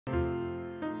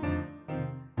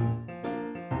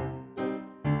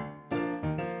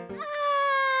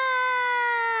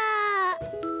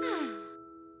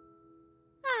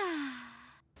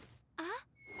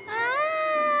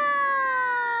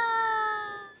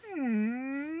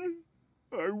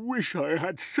wish I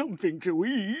had something to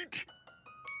eat.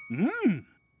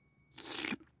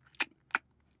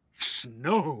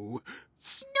 Snow.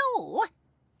 Snow?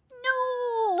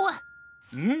 No!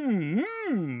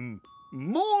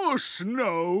 More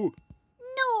snow.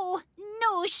 No,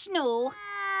 no snow.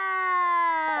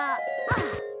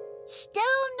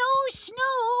 Still no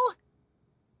snow.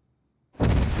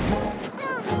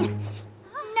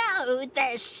 Now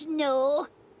there's snow.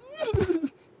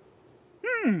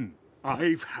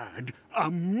 I've had a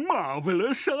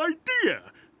marvelous idea.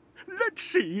 Let's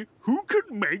see who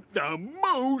can make the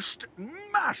most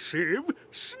massive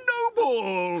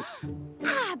snowball.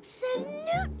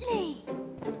 Absolutely.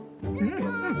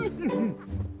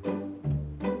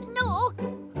 No,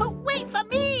 wait for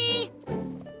me.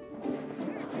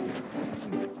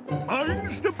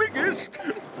 Mine's the biggest.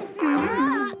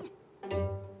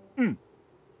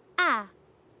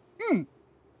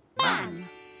 Man.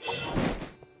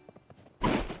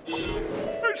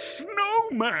 A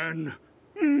snowman.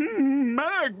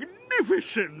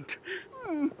 Magnificent.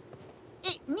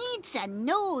 It needs a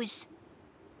nose.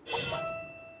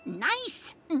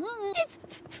 Nice. It's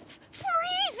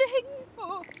freezing.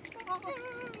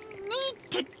 Need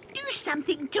to do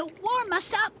something to warm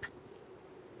us up.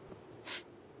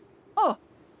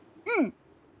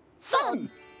 Fun.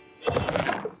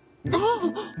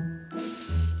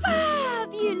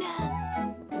 Fabulous.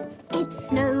 It's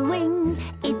snowing,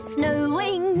 it's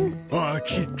snowing. Our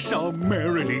cheeks are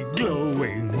merrily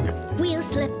glowing. We'll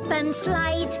slip and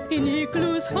slide in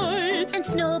igloo's hide, and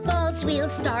snowballs we'll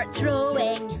start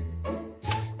throwing.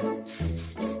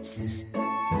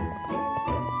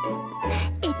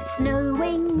 It's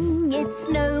snowing, it's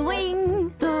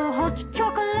snowing. The hot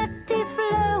chocolate is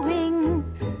flowing.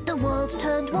 The world's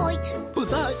turned white, But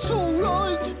that's all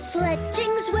right.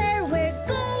 sledging's where we're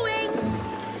going.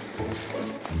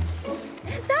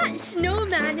 That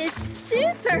snowman is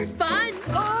super fun.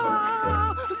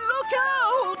 Look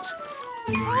out!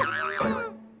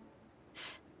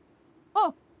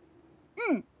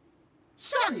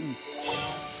 Sun.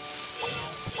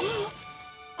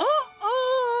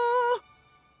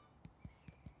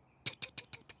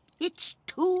 It's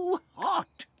too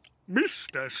hot.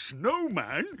 Mr.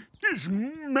 Snowman is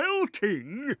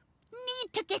melting.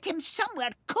 Need to get him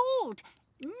somewhere cold.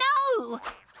 Now!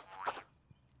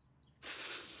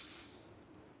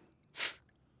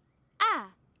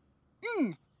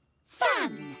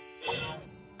 Fan.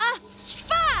 A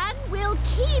fan will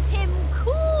keep him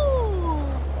cool.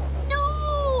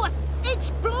 No!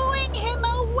 It's blowing him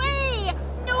away!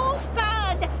 No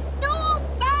fan! No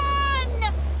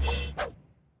fan!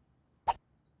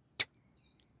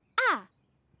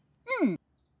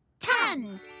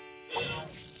 Tan.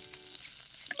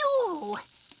 No!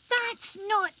 That's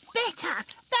not better.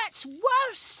 That's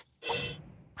worse.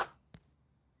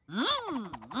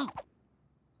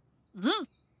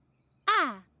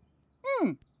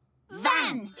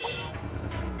 Van.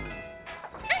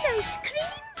 An ice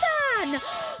cream van.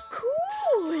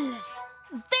 Cool.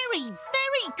 Very,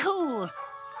 very cool.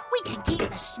 We can keep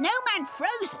the snowman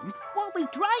frozen while we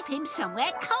drive him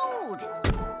somewhere cold.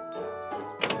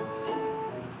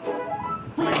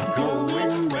 We're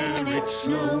going where it's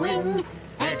snowing.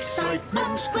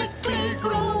 Excitement's quickly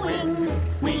growing.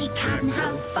 We can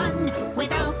have fun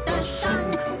without the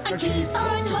sun and keep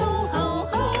on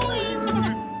ho-ho-hoing.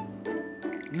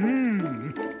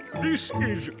 This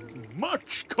is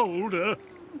much colder.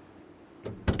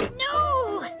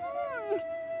 No!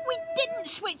 We didn't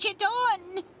switch it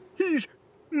on. He's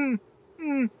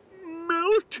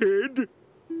melted.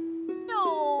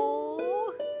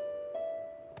 No.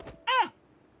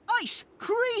 Ice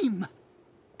cream.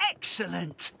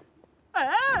 Excellent.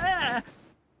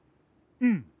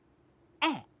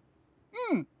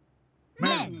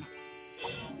 Men.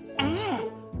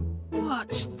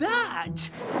 What's that?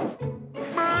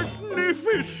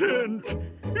 Magnificent.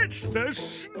 It's the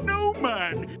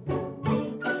snowman.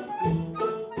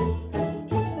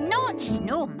 Not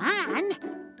snowman.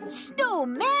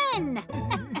 Snowmen.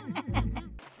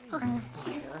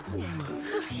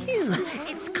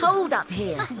 It's cold up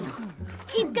here.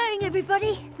 Keep going,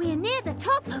 everybody. We're near the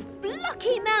top of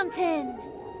Blocky Mountain.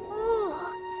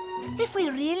 Oh, if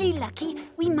we're really lucky,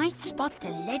 we might spot the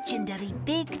legendary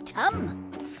Big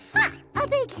Tum. Ha! A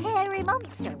big hairy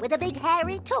monster with a big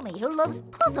hairy tummy who loves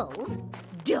puzzles?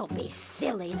 Don't be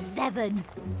silly, Seven.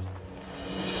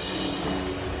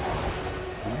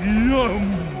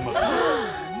 Yum.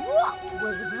 What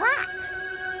was that?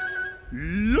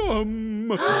 Yum.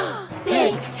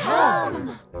 Big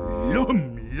Tum!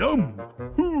 Yum, yum.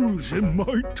 Who's in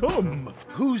my tum?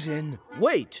 Who's in?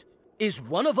 Wait, is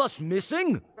one of us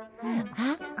missing?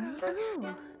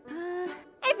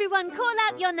 Everyone, call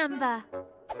out your number. 1,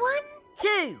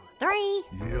 2, 3,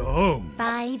 Yum.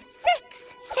 5,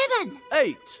 6, 7.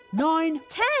 8, 9.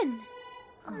 10.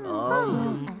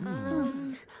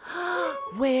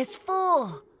 Where's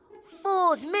 4?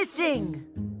 4's missing.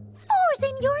 4's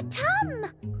in your tum.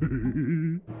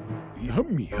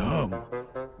 Yum, yum.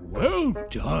 Well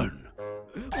done.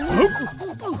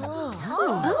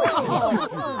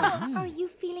 Are you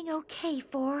feeling okay,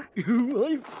 4?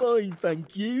 I'm fine,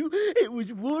 thank you. It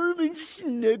was warm and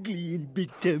snuggly in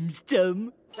Big Tom's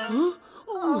tum. Huh?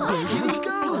 Here we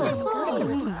go.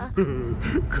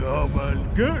 Come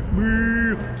and get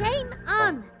me. Game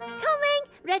on. Coming.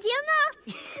 Ready or not?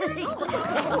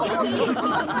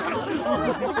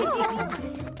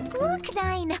 Look,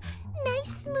 9.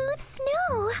 Nice smooth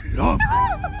snow. Yum.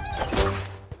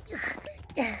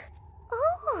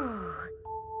 Oh.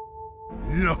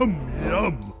 Yum,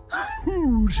 yum.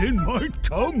 Who's in my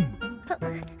tum?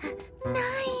 9.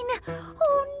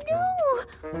 Oh, no.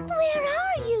 Where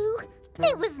are you?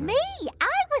 It was me.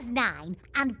 I was 9.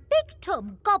 And Big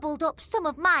Tum gobbled up some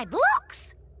of my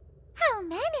blocks. How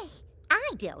many?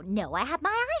 I don't know. I had my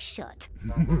eyes shut.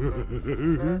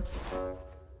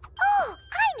 Oh,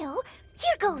 I know.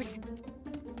 Here goes.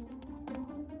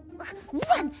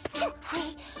 1, 2,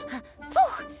 3,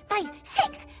 4, 5,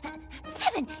 6,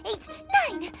 7, 8,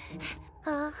 9.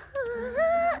 Huh?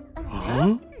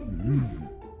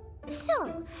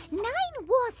 So, 9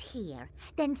 was here.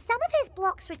 Then some of his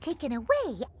blocks were taken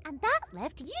away, and that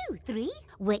left you 3,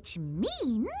 which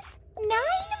means 9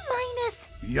 minus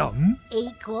Yum.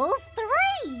 equals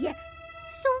 3.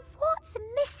 So what's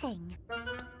missing?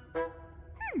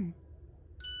 Come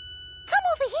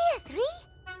over here, 3.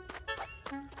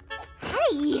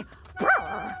 Hey!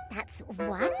 Brr. That's 1,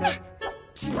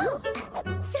 2, 3,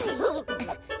 4,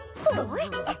 5,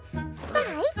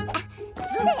 6.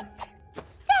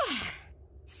 There!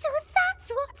 So that's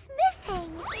what's missing.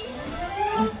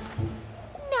 9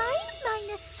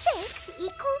 minus 6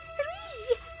 equals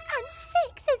 3. And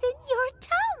 6 is in your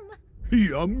tum.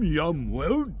 Yum, yum.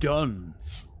 Well done.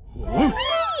 Huh?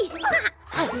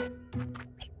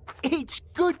 It's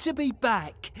good to be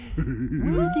back.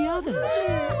 Where are the others?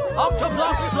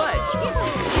 Octoblocks sledge.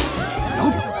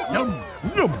 Yum, yum,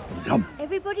 yum, yum.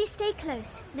 Everybody stay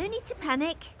close. No need to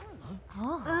panic.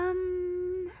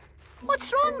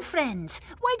 What's wrong, friends?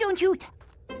 Why don't you...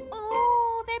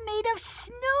 Oh, they're made of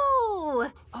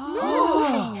snow.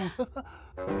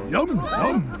 Yum,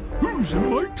 yum. Who's in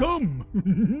my tum?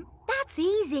 That's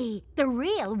easy. The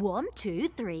real 1, 2,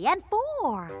 3, and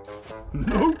 4.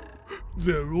 No,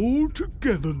 they're all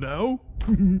together now.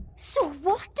 So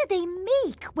what do they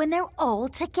make when they're all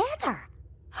together?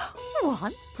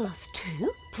 1 plus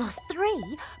 2 plus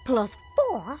 3 plus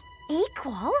 4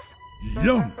 equals...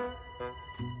 Yum.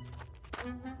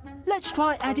 Let's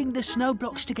try adding the snow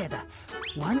blocks together.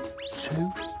 1,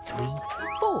 2, 3,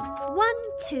 4. 1,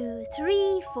 2,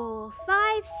 3, 4,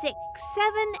 5, 6,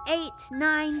 7, 8,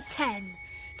 9, 10.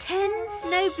 10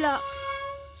 snow blocks.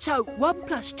 So 1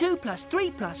 plus 2 plus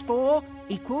 3 plus 4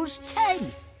 equals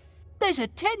 10. There's a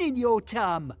 10 in your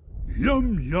tum.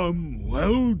 Yum, yum.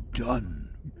 Well done.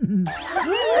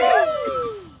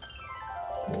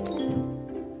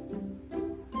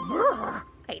 Brr,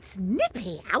 it's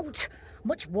nippy out.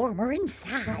 Much warmer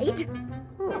inside.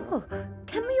 Oh,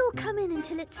 can we all come in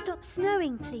until it stops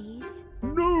snowing, please?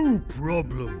 No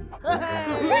problem.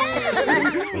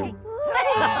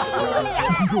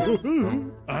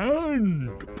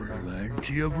 And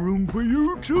plenty of room for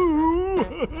you too.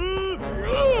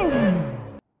 Yum.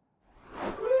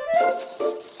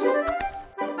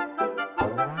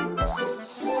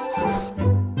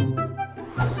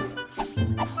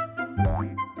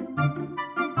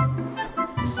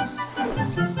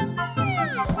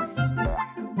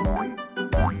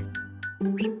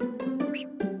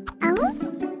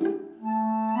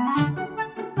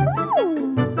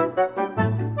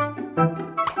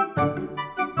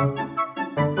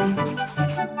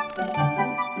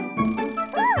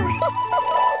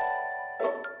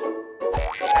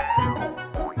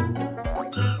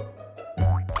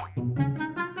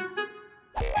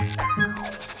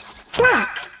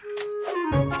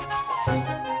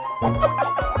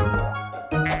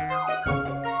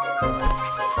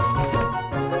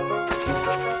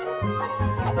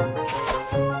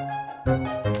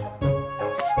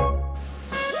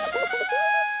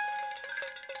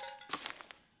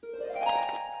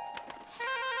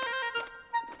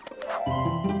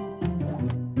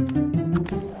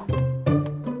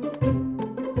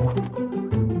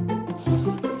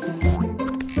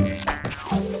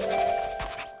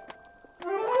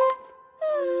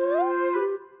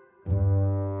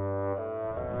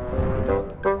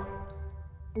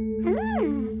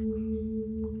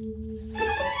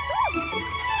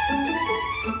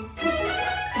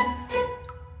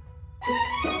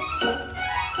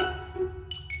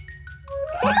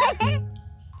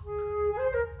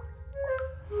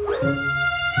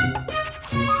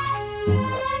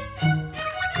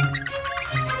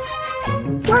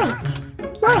 White,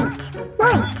 white,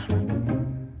 white.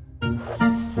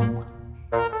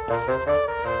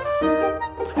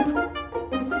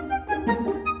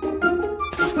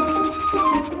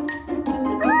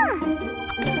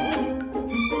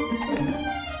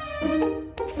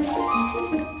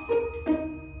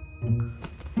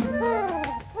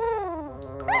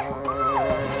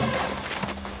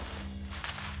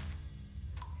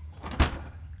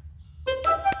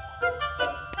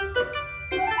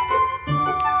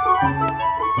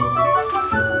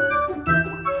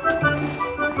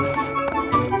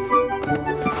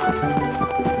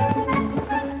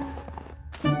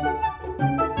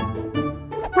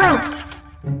 White.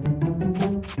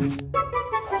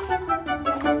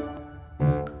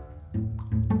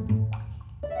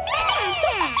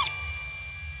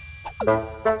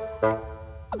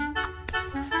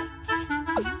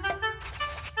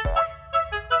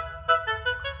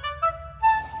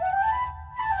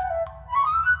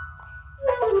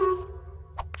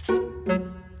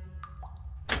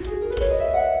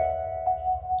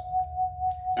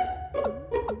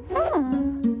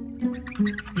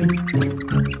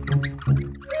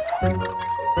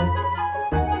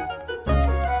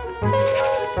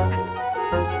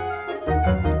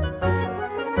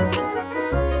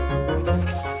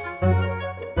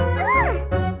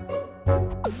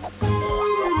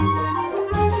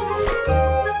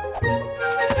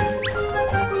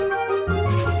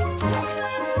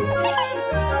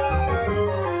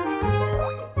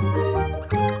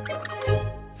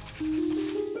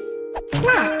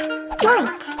 Black,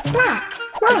 white, black,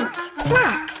 white,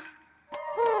 black.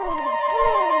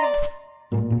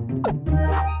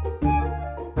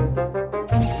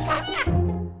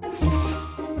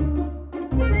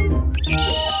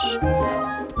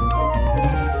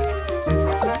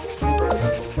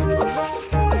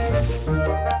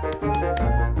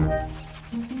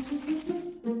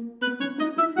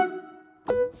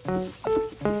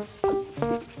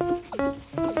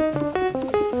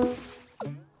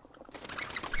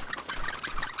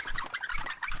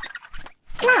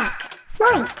 Black,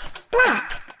 white, black,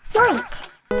 white.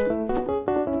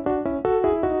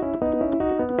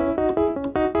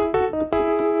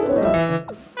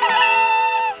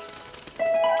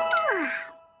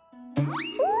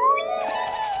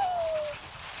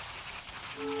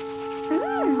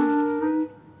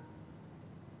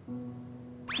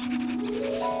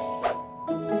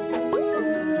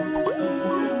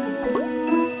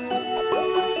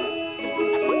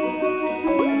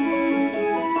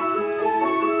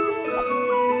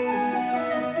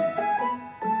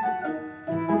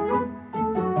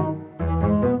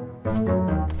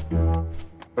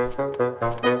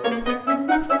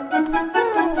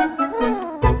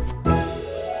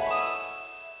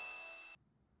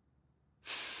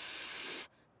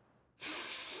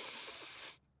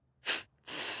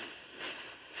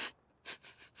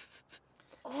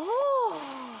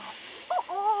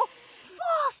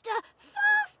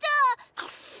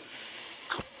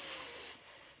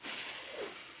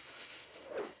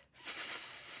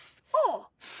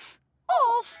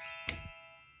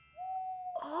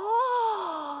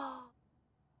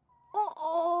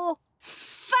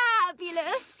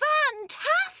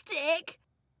 Fantastic!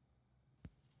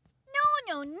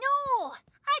 No,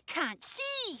 I can't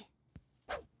see.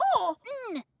 Oh,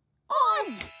 on.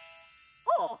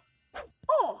 Oh.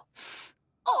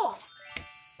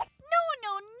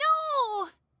 No.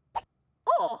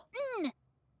 Oh, on.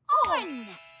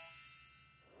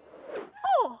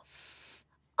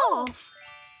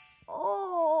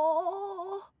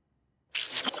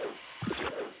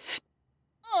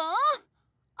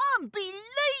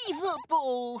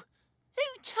 Unbelievable! Who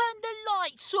turned the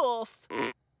lights off?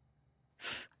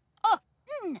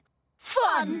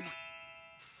 Fun!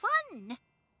 Fun?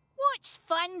 What's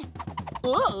fun?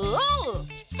 Oh!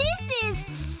 This is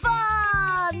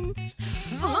fun!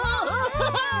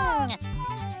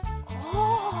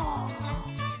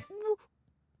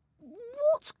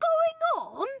 What's going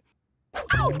on?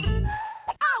 Ow!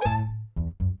 Ow!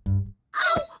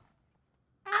 Ow!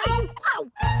 Ow!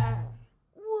 Ow!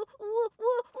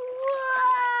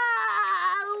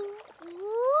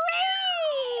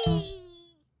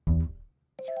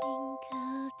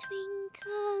 Twinkle,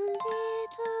 twinkle,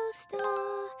 little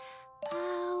star,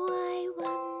 how I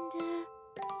wonder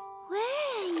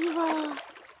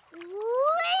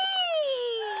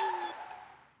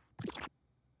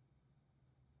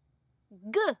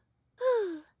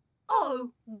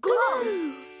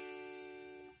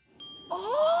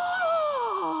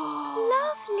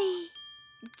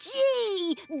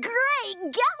Great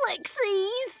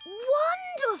galaxies!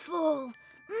 Wonderful!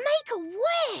 Make a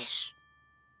wish!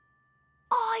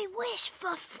 I wish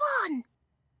for fun!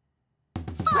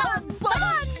 Fun,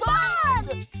 fun,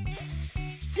 fun!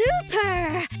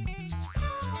 Super!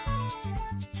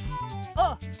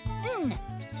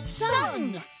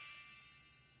 Sun!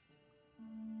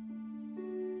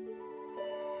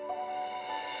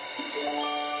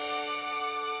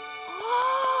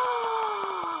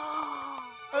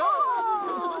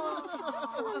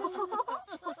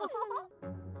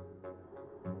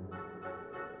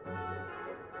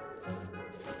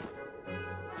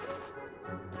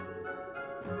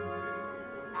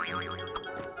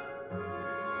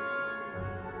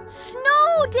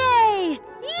 Snow day!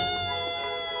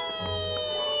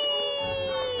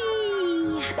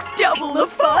 Double the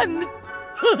fun!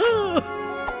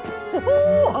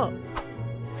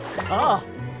 Ah!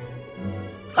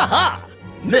 Ha-ha!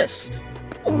 Missed!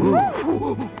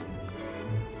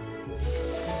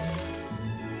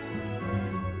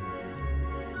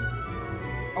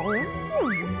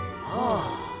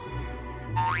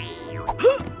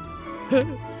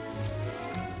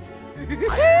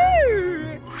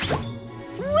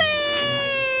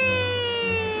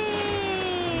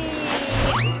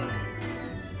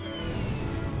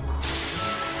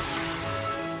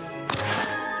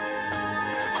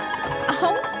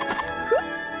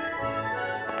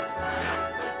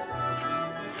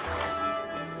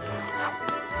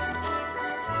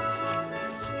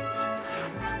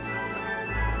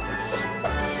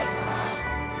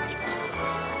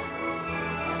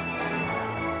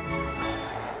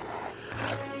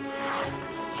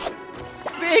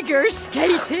 Figure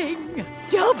skating!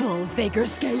 Double figure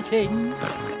skating!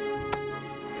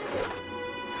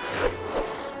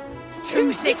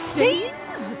 2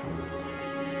 16s!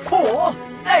 4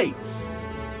 8s!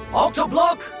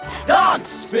 Octoblock, dance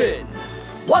spin!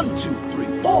 1, 2,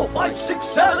 3, 4, 5, 6,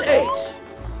 7, 8!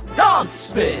 Dance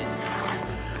spin!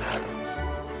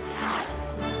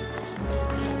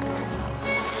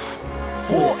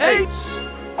 4 8s!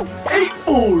 8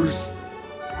 4s!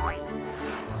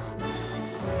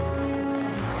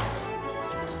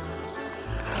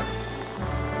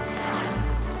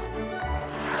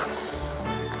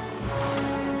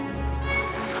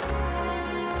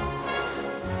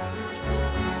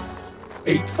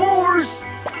 8 4s!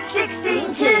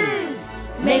 16 twos!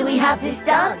 May we have this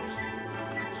dance?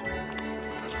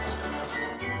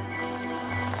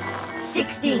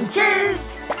 16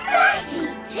 twos!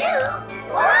 32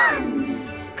 ones!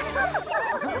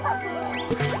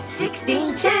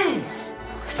 16 twos!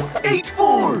 8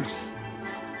 4s!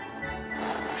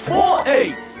 4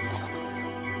 8s!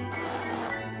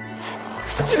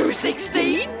 2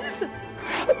 16s!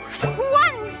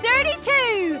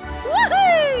 132!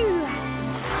 Woohoo!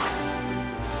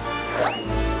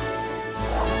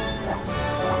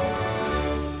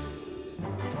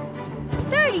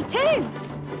 32!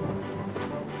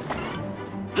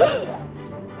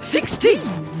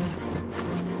 16s!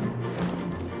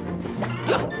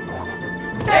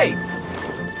 8s!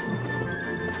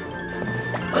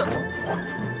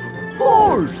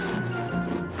 4s!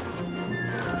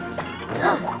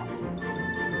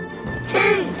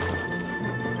 Twos!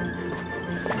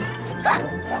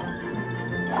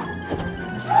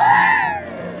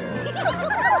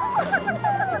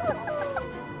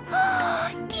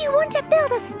 Do you want to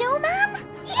build a snowman?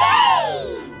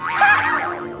 Yay!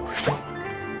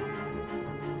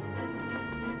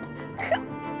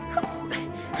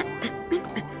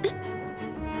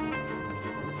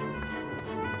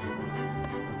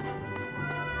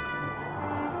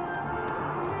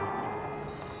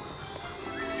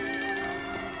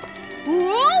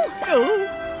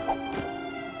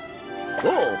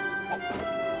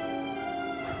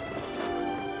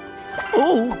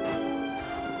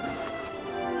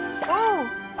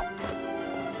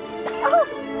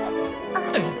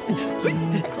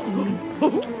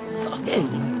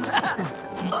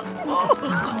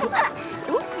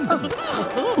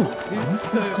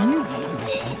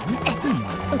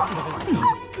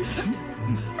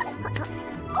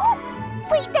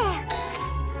 Wait there!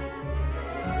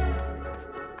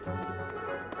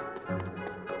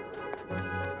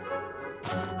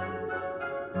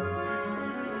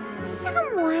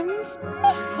 Someone's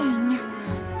missing.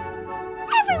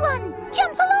 Everyone,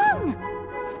 jump along!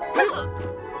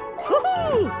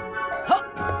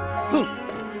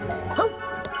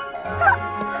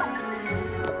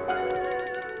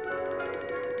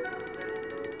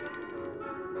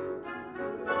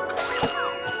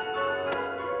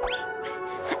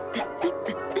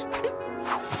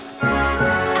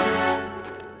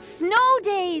 Snow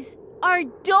days are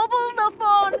double the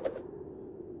fun!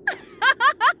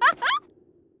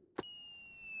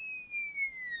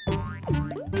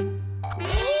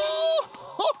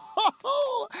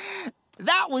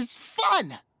 That was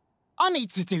fun! I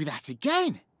need to do that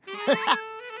again.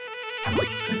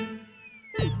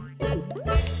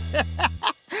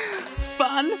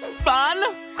 Fun, fun,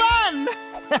 fun!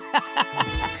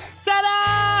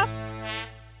 Ta-da!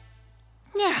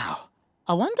 Now,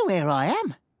 I wonder where I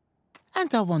am.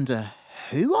 And I wonder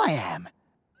who I am.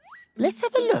 Let's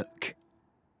have a look.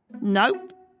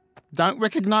 Nope. Don't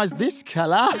recognise this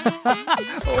colour.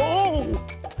 Oh!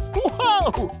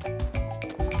 Whoa!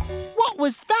 What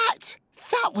was that?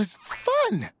 That was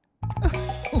fun.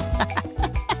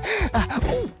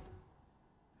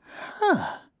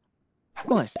 Huh.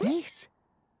 What's this?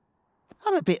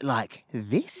 I'm a bit like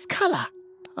this colour.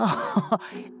 Oh,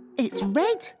 it's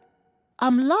red.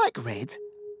 I'm like red,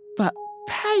 but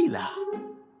paler.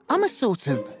 I'm a sort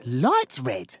of light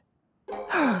red.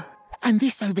 And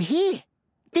this over here,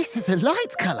 this is a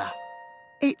light colour.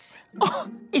 It's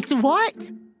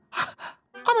white.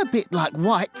 I'm a bit like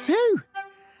white too.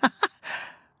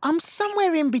 I'm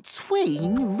somewhere in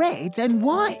between red and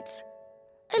white.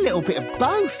 A little bit of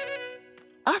both.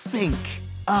 I think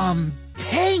I'm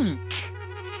pink.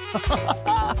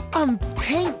 I'm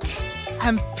pink,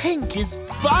 and pink is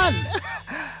fun.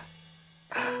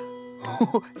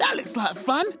 That looks like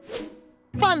fun.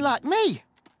 Fun like me.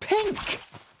 Pink.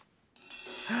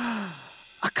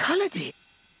 I coloured it.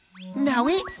 Now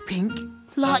it's pink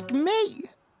like me.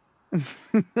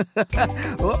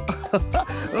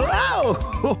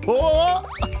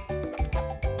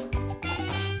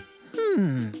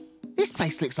 This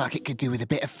place looks like it could do with a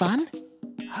bit of fun.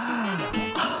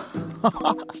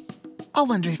 I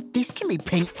wonder if this can be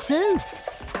pink too.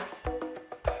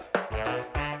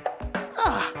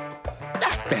 Ah,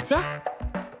 that's better.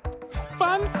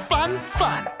 Fun, fun,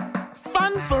 fun.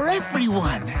 Fun for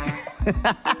everyone.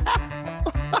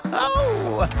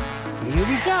 Oh, here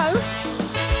we go.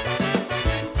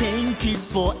 Pink is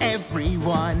for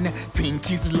everyone.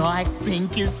 Pink is light,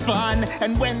 pink is fun.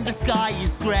 And when the sky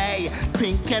is grey,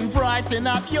 pink can brighten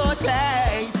up your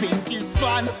day. Pink is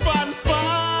fun, fun,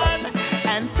 fun.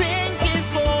 And pink is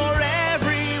for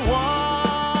everyone.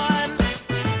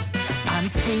 I'm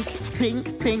pink,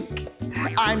 pink, pink.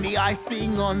 I'm the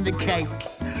icing on the cake.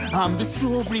 I'm the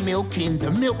strawberry milk in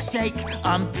the milkshake.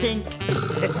 I'm pink.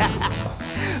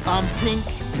 I'm pink,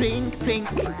 pink, pink.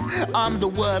 I'm the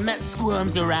worm that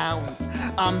squirms around.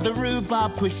 I'm the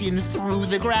rhubarb pushing through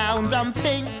the ground. I'm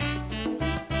pink.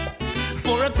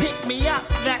 For a pick-me-up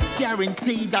that's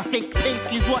guaranteed, I think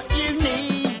pink is what you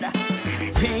need.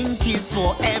 Pink is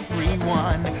for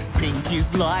everyone. Pink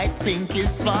is light, pink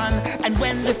is fun. And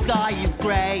when the sky is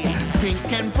grey, pink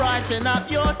can brighten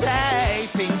up your day.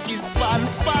 Pink is fun,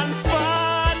 fun,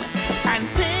 fun. And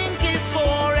pink is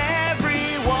for everyone.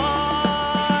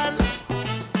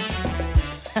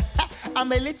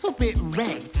 I'm a little bit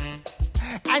red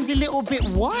and a little bit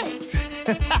white.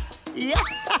 Yeah.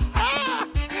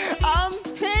 I'm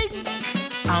pink.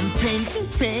 I'm pink,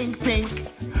 pink, pink.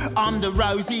 I'm the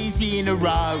roses in a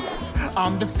row.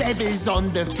 I'm the feathers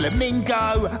on the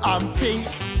flamingo. I'm pink.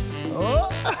 Oh.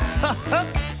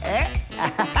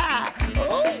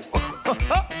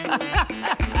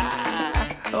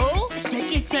 Oh,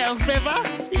 shake your tail feather.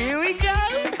 Here we go.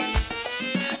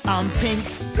 I'm pink,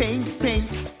 pink, pink.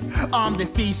 I'm the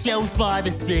seashells by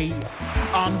the sea.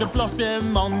 I'm the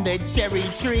blossom on the cherry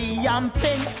tree. I'm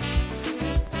pink.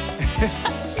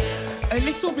 A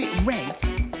little bit red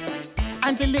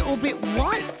and a little bit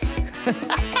white.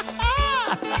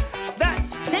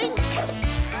 That's pink.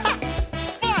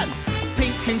 Fun.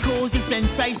 Pink can cause a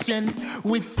sensation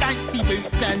with fancy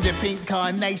boots and a pink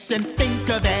carnation. Think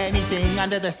of anything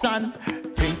under the sun.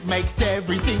 Pink makes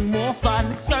everything more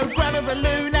fun. So grab a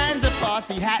balloon and a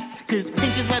party hat, 'cause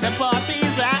pink is where the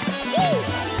party's at. Woo!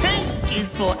 Pink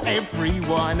is for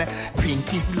everyone.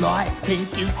 Pink is light,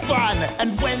 pink is fun.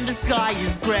 And when the sky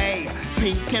is grey,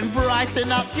 pink can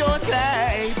brighten up your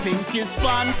day. Pink is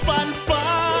fun, fun,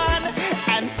 fun.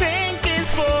 And pink is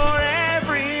for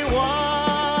everyone.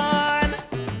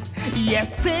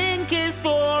 Yes, pink is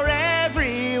for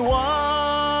everyone.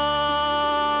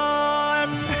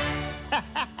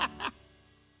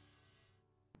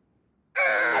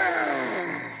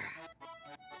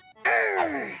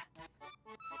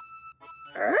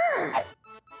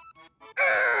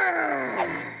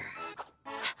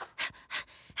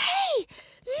 Hey,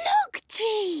 look,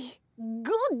 G!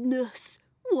 Goodness,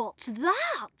 what's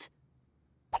that?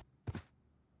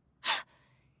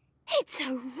 It's a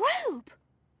robe.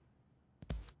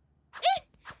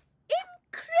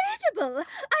 Incredible!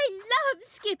 I love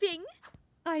skipping.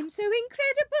 I'm so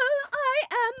incredible,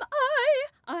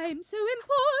 I'm so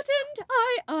important,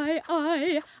 I.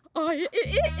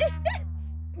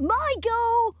 My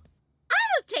go!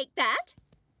 I'll take that.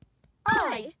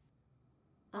 I.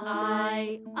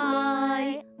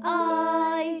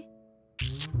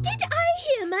 Did I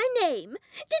hear my name?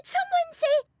 Did someone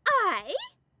say I?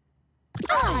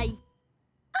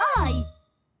 I.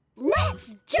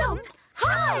 Let's jump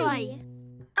high.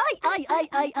 I.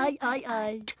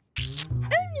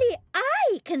 Only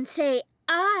I can say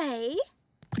I.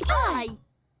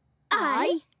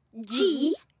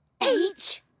 I-G-H-I.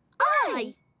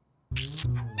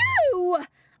 No!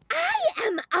 I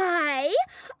am I.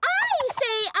 I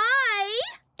say I.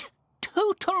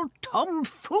 Total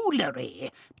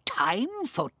tomfoolery. Time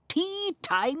for tea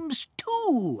times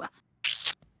 2.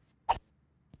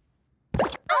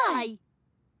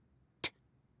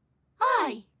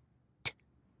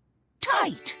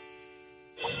 Tight.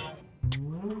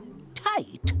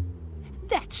 Tight?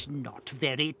 That's not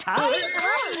very tight.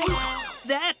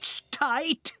 That's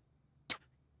tight.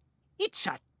 It's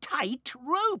a tight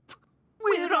rope.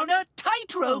 We're on a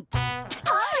tightrope.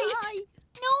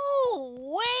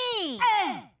 No way!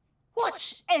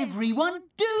 What's everyone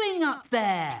doing up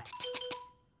there?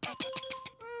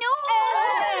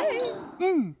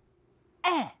 No!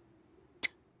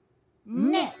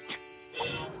 Net.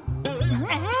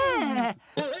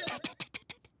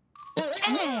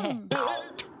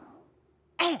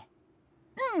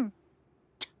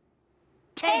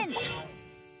 Tent.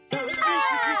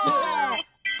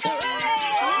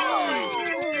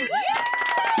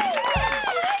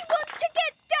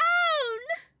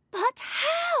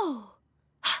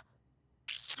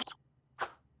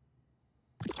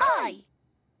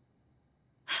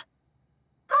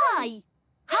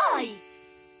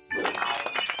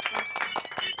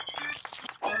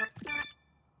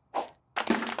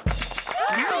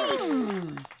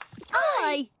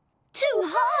 Too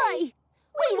high!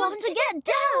 We want to get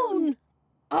down!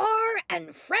 R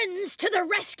and friends to the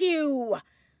rescue!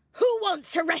 Who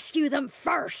wants to rescue them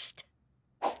first?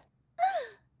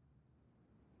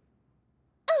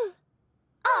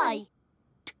 I.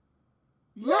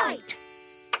 Light.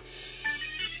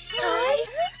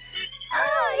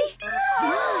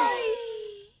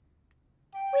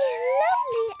 We're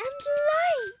lovely and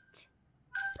light.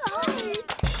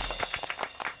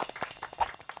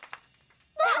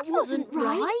 That wasn't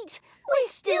right. We're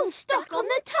still stuck on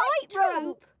the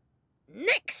tightrope.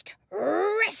 Next,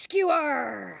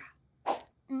 rescuer.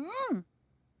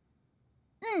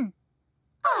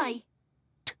 I.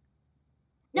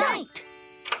 Night.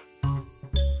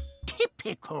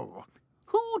 Typical.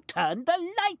 Who turned the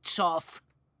lights off?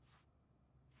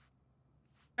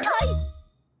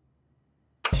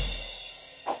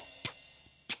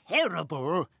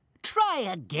 Terrible. Try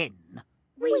again.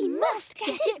 We must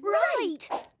get it right.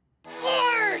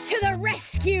 R to the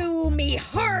rescue, me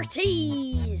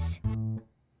hearties.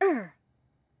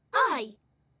 I.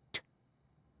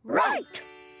 Right.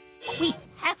 We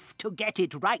have to get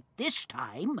it right this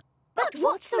time. But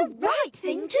what's the right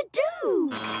thing to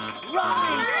do?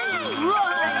 Right.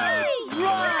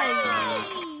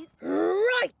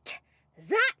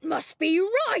 That must be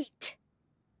right.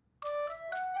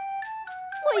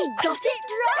 We got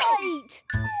it right.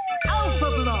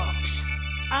 Alphablocks.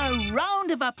 A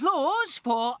round of applause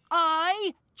for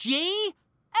I-G-H.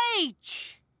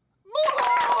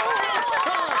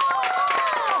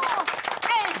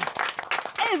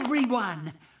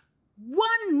 Everyone,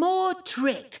 one more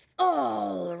trick.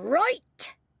 All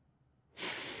right.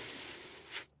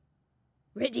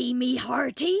 Ready, me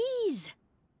hearties?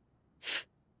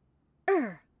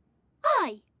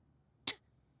 I.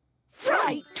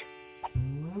 Fright.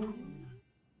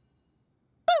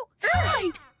 Oh,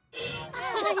 fright!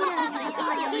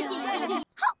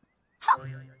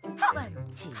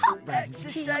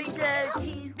 Exercises.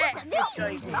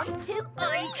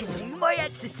 I can do my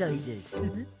exercises.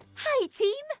 Hi,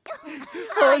 team.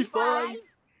 High five.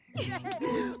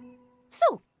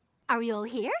 So, are we all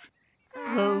here?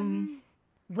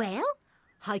 Well,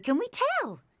 how can we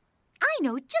tell? I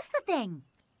know just the thing.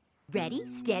 Ready,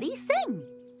 steady, sing.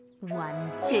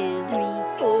 1, 2, 3,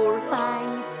 4, 5.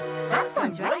 That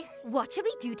sounds right. What shall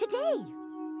we do today?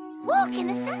 Walk in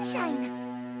the sunshine.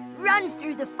 Run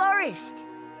through the forest.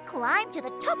 Climb to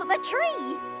the top of a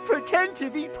tree. Pretend to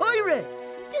be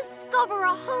pirates. Discover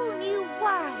a whole new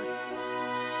world.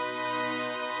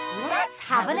 Let's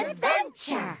have an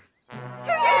adventure.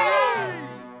 Hooray!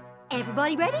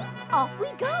 Everybody ready? Off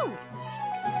we go.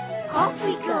 Off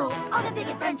we go on a big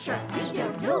adventure. We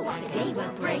don't know what the day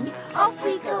will bring. Off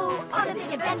we go on a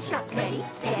big adventure. Ready,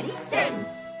 steady, sing.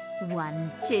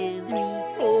 1, 2, 3,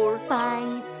 4,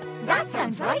 5. That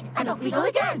sounds right, and off we go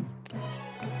again.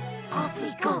 Off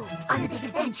we go on a big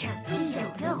adventure. We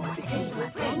don't know what the day will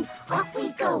bring. Off we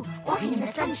go, walking in the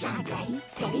sunshine. Ready,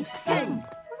 steady, sing.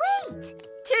 Wait!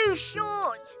 Too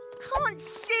short. Can't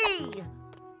see.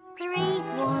 3,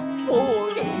 1, 4,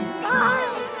 2, 5.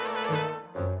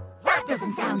 That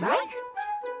doesn't sound right.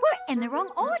 We're in the wrong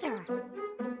order.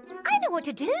 I know what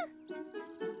to do.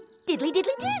 Diddly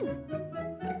diddly do.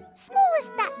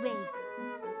 Smallest that way.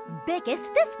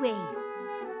 Biggest this way.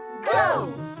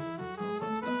 Go!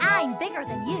 I'm bigger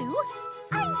than you.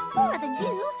 I'm smaller than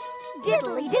you.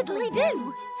 Diddly diddly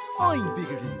do. I'm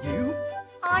bigger than you.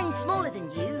 I'm smaller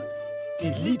than you.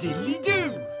 Diddly diddly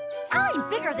do. I'm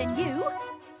bigger than you.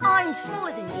 I'm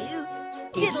smaller than you.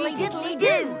 Diddly diddly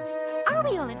do. Are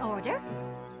we all in order?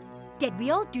 Did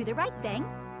we all do the right thing?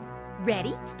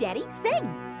 Ready, steady, sing.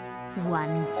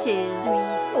 1, 2, 3,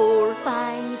 4,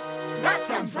 5. That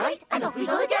sounds right, and off we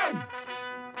go again.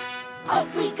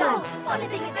 Off we go on a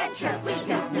big adventure. We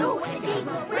don't know what the day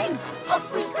will bring.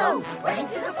 Off we go, running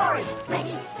through the forest.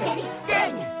 Ready, steady,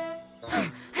 sing.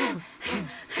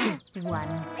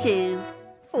 1, 2,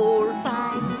 4,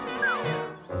 5.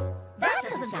 That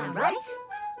doesn't sound right.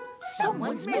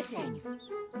 Someone's missing.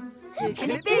 Who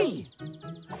can it be?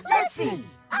 Let's see.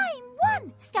 I'm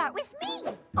 1. Start with me.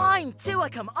 I'm 2. I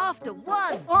come after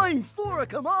 1. I'm 4. I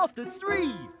come after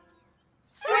 3.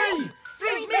 3.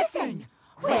 3's missing.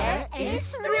 Where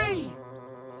is 3?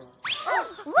 Oh,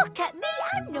 look at me.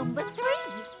 I'm number 3.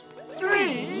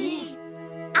 3?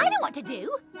 I know what to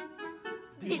do.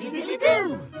 Diddly diddly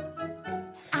do.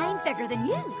 I'm bigger than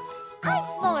you. I'm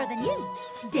smaller than you.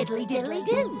 Diddly diddly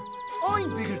do.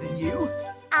 I'm bigger than you.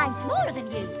 I'm smaller than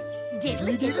you.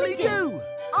 Diddly diddly do.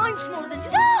 I'm smaller than you.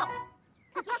 Stop!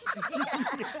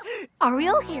 Are we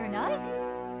all here now?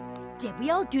 Did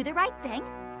we all do the right thing?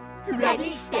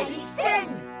 Ready, steady, sing!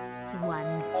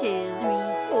 1, 2, 3,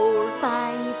 4, 5.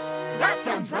 That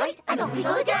sounds right, and off we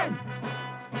go again.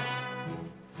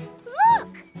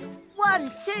 Look!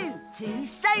 1, 2, 2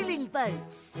 sailing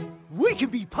boats. We can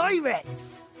be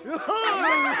pirates.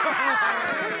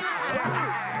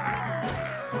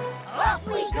 Off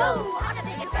we go on a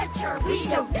big adventure. We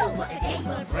don't know what the day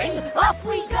will bring. Off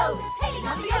we go, sailing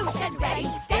on the ocean. Ready,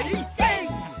 steady, sing.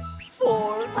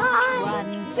 4, 5.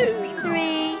 1, 2,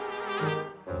 3.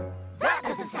 That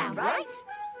doesn't sound right.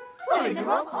 We're in the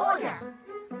wrong order.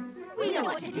 We know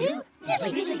what to do.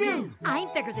 Diddly diddly do. I'm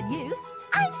bigger than you.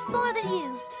 I'm smaller than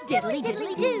you. Diddly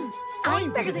diddly do.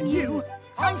 I'm bigger than you.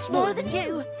 I'm smaller than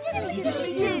you. Diddly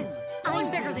diddly do.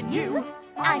 I'm bigger than you.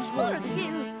 I'm smaller than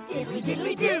you. Diddly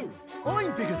diddly do.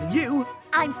 I'm bigger than you.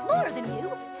 I'm smaller than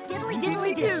you. Diddly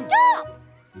diddly do. Stop!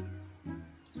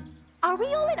 Are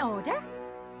we all in order?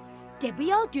 Did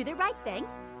we all do the right thing?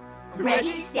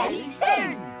 Ready, steady,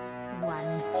 sing!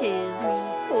 1, 2, 3,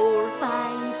 4,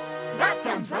 5. That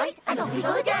sounds right, and off we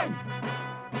go again.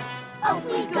 Off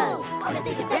we go on a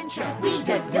big adventure. We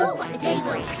don't know what the day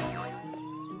will bring.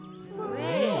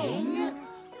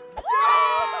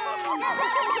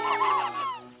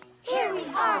 Here we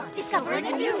are, discovering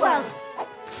a new world.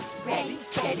 Ready,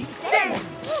 steady, sing!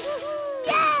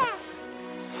 Yeah!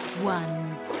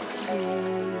 1,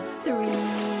 2, 3,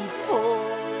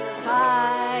 4,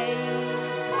 5.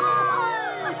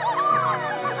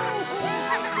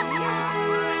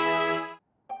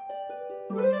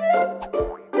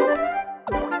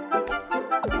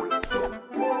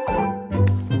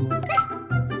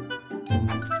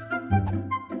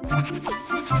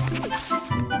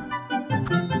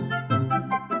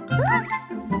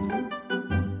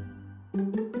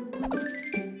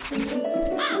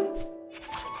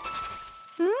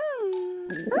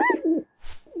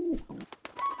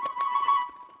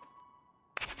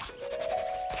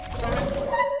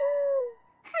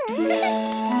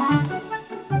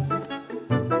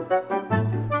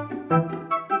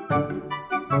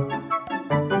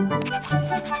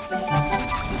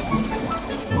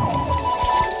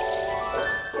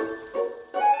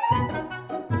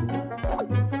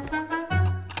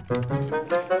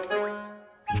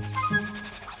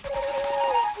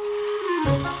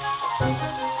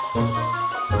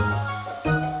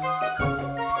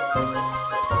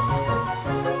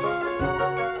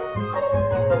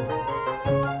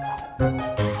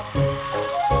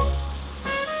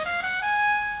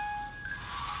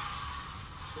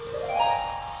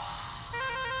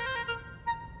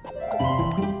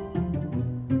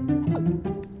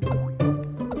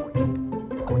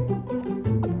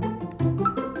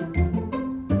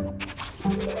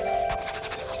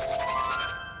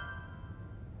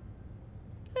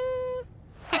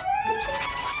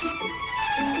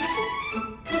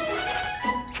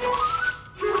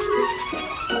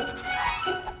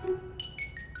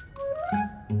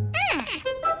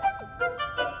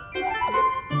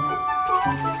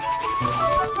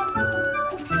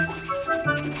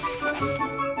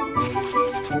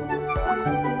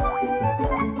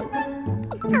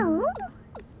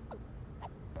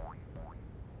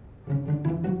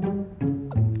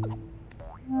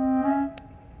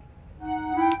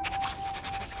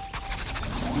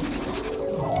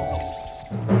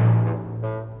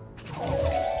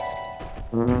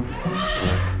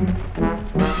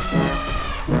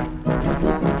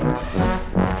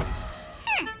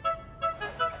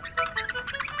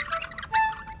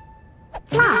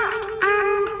 Black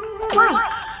and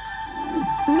white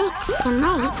mixed to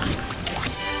make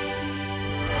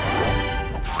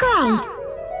grey.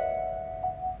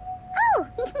 Oh!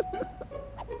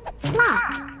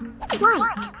 Black,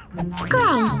 white,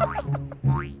 grey.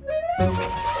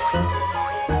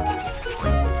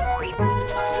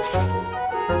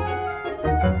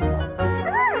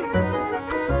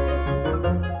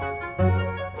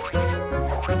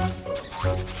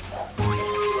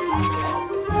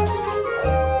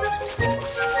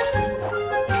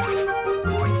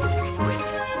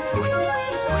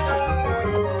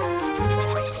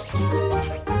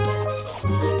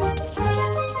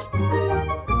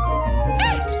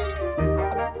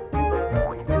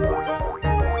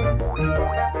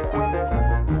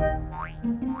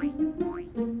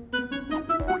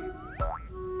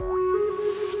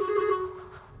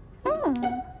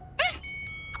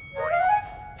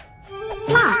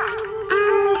 Black and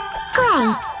grey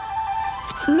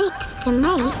mixed to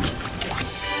make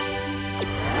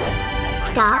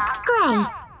dark grey.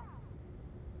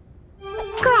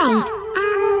 Grey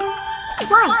and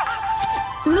white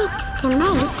mixed to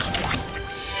make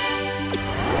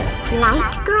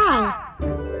light grey.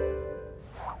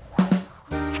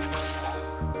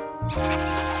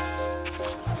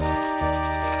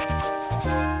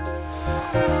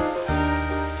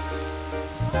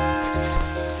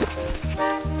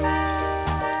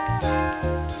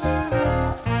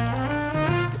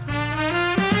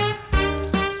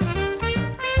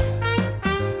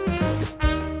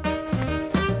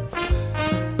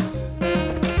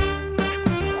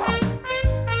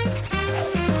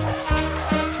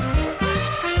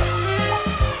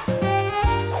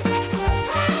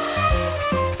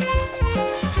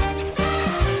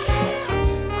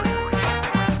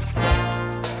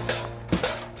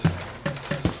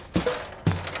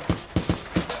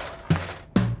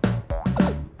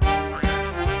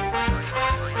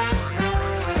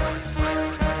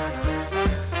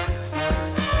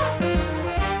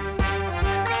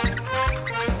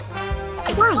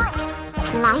 White,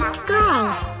 light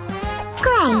grey.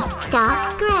 Grey,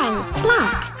 dark grey,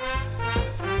 black.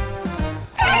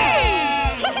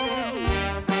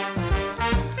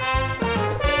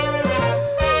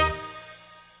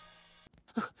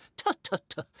 Tut, tut,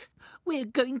 tut. We're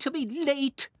going to be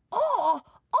late. Oh!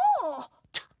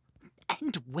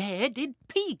 And where did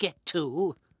P get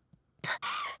to?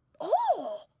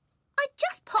 Oh! I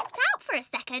just popped out for a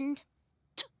second.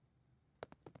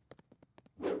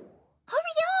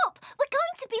 Hurry up! We're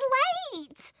going to be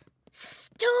late!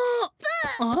 Stop!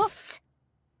 Bus!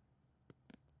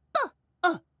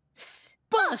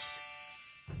 Bus!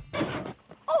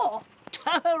 Oh!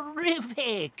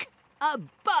 Terrific! A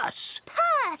bus!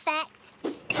 Perfect!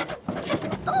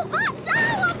 Oh, that's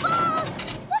our bus!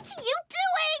 What are you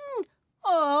doing?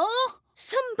 Oh!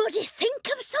 Somebody think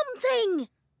of something!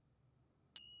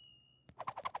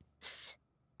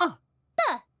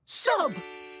 Sub!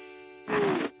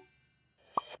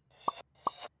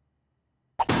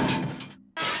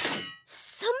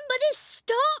 Somebody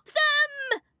stop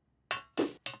them!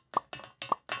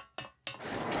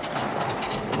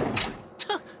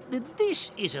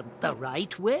 This isn't the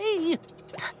right way.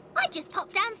 I just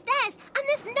popped downstairs and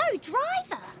there's no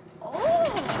driver. Oh!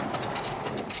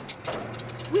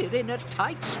 We're in a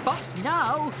tight spot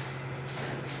now.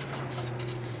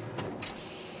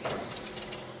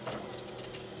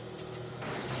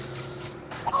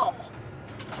 Oh!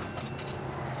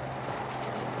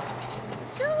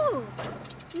 So,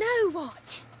 now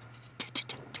what?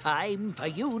 Time for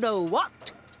you-know-what.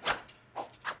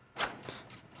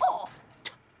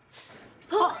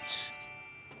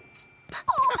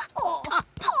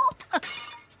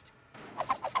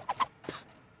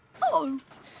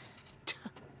 Pots.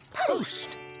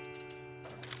 Post.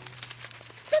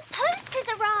 The post has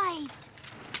arrived.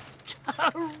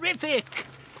 Terrific!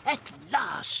 At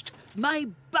last, my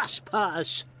bus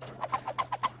pass.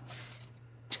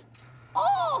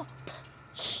 Oh!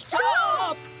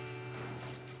 Stop!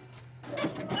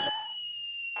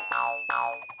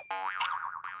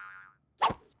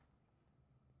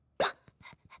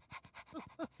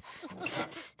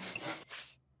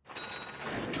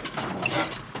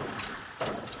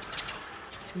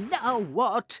 Now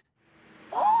what?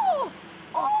 Oh!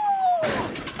 Oh!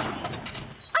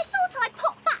 I thought I'd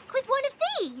pop back with one of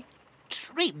these.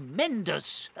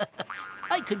 Tremendous!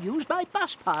 I can use my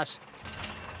bus pass.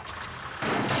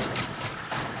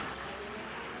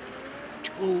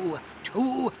 Two.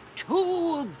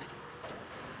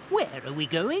 Where are we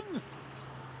going?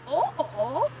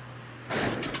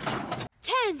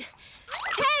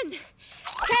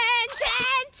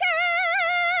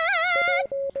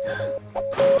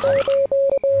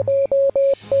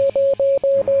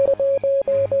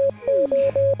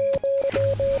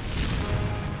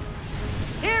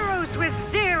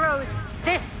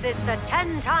 is the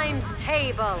 10 times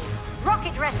table.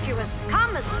 Rocket rescuers,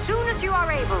 come as soon as you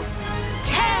are able.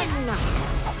 10,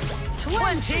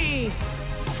 20,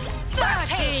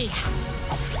 30,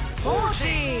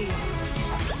 40,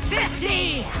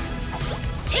 50,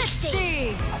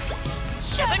 60,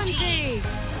 70,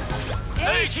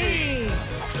 80,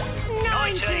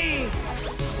 90,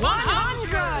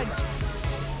 100.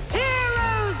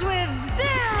 Heroes with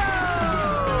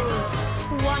zeros.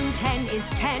 1 10 is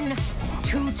 10.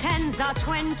 2 10s are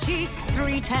 20.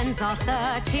 3 10s are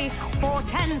 30. 4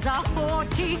 10s are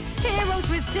 40. Heroes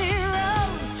with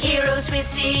zeros. Heroes with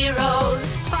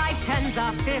zeros. 5 10s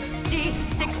are 50.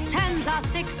 6 10s are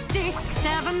 60.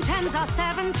 7 10s are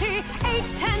 70. 8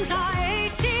 10s are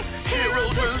 80.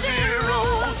 Heroes with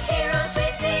zeros. Heroes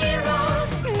with zeros.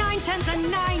 9 10s are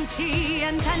 90.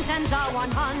 And 10 10s are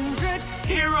 100.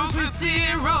 Heroes with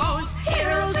zeros.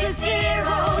 Heroes with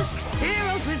zeros.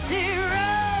 Heroes with zeros.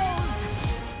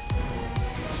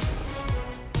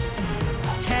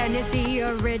 10 is the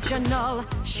original.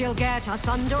 She'll get us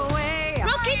underway.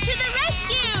 Rocket to the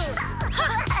rescue!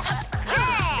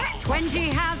 20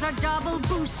 has a double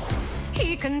boost.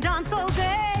 He can dance all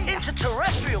day.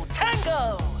 Interterrestrial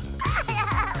tango.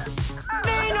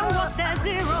 They know what their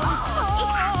zeros for.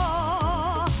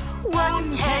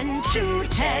 1 10, 2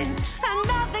 10s, and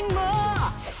nothing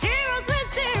more. Heroes with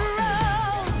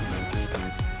zeros.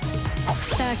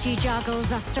 30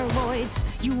 juggles asteroids.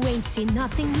 You ain't seen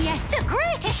nothing yet. The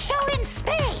greatest show in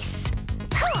space.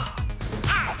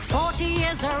 40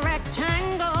 is a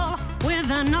rectangle with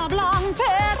an oblong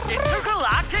pit.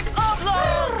 Intergalactic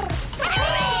oblongs.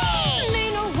 They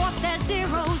know what their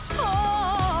zeros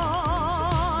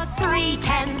for. 3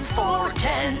 10s, 4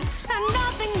 10s, and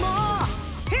nothing more.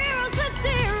 Heroes with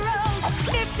zeros.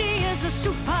 50 is a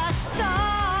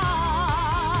superstar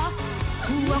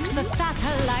who walks the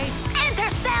satellites.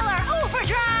 Interstellar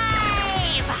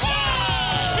overdrive.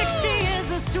 60 is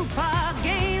a super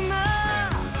gamer.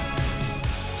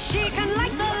 She can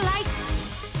light the lights.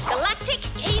 Galactic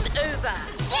game over.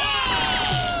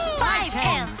 5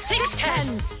 10s, 6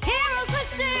 10s. Heroes with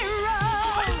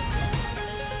zeros.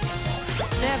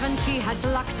 70 has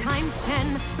luck times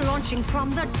 10, launching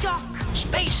from the dock.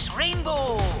 Space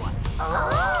rainbow.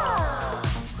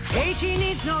 80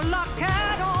 needs no luck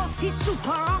at all. He's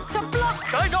super octoblock.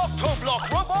 Nine Octoblock,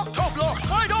 Rob Octoblocks,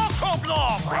 Nine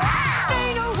Octoblock!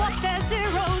 They know what their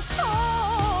zeros for.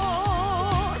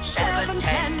 7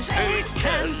 10s, 8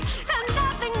 10s, and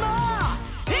nothing more.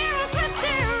 Heroes with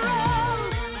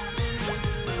zeros.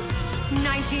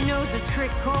 90 knows a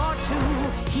trick or two.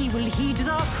 He will heed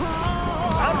the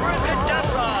call.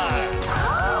 Abracadabra.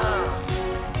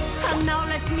 And now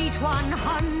let's meet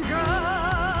 100.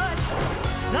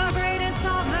 The greatest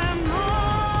of them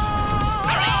all.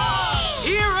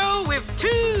 Hero with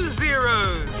 2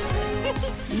 zeros.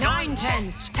 9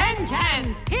 10s, 10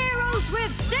 10s. Heroes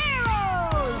with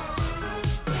zeros.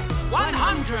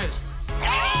 100.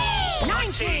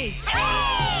 90.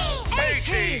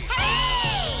 80.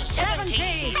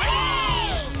 70.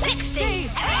 60.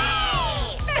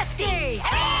 50.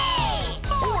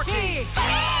 40.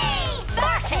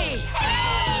 30.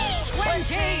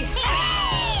 20.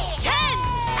 10.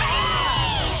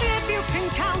 If you can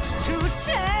count to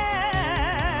 10,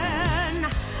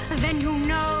 then you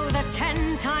know the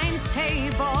 10 times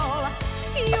table.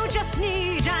 You just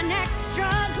need an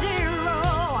extra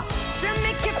zero to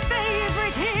make your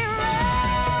favorite hero.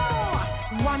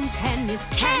 1 10 is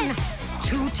 10.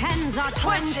 2 10s are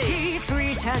 20.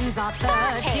 3 10s are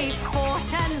 30. 4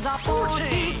 10s are 40.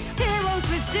 Heroes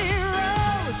with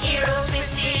zeros. Heroes with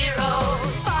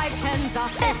zeros. 5 10s are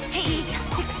 50.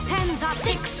 6 10s are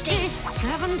 60.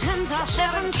 7 10s are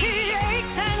 70. 8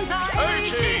 10s are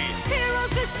 80.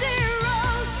 Heroes with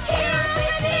zeros. Heroes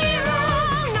with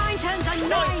zeros. 9 10s are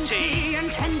 90. And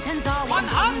 10 10s are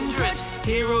 100.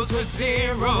 Heroes with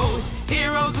zeros.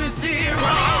 Heroes with zeros.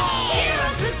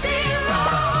 Heroes with zeros.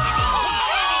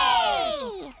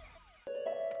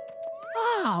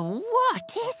 Oh,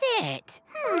 what is it?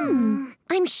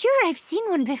 I'm sure I've seen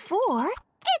one before.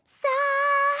 It's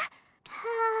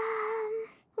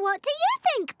what do you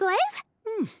think,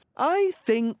 Blue? I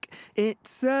think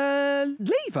it's a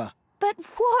lever. But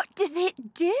what does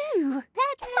it do?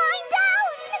 Let's find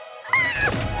out!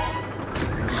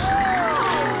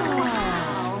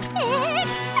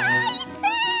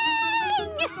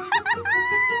 Exciting!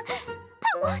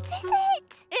 But what is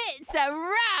it? It's a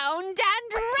round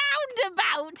and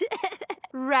roundabout.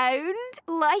 Round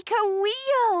like a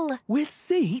wheel. With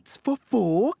seats for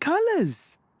 4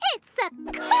 colours. It's a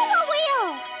colour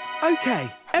wheel. OK,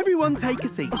 everyone take a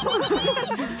seat.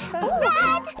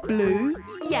 Red. Blue.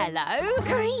 Yellow.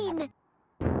 Green.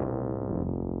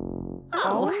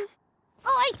 Oh.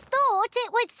 I thought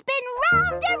it would spin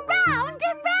round and round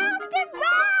and round and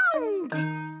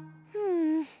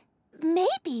round.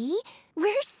 Maybe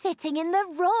we're sitting in the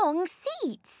wrong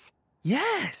seats.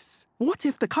 Yes. What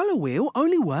if the colour wheel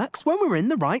only works when we're in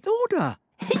the right order?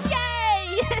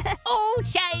 Yay! All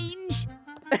change.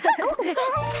 Red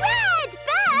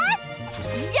first!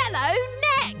 Yellow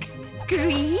next.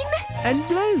 Green. And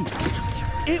blue.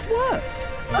 It worked.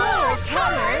 4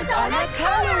 colours on a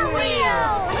colour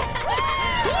wheel.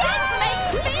 This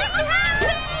makes me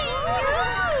happy.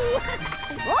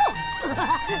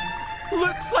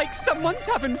 Looks like someone's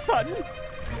having fun.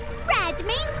 Red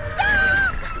means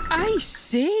stop! I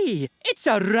see. It's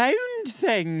a round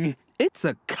thing. It's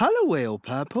a colour wheel,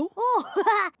 Purple. Oh,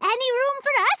 any room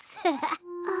for us?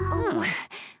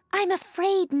 I'm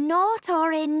afraid not,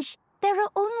 Orange. There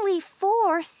are only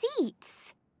 4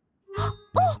 seats.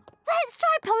 Oh, let's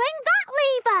try pulling that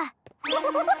lever.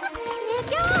 Here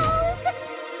goes.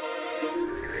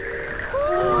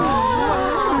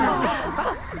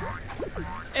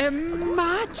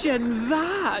 Imagine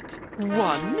that.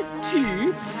 1,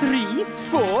 2, 3,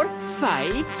 4,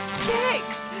 5,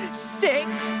 6.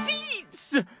 6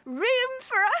 seats. Room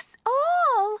for us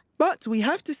all. But we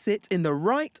have to sit in the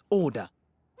right order.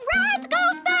 Red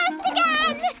goes first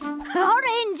again.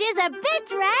 Orange is a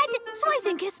bit red, so I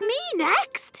think it's me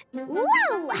next.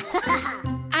 Whoa!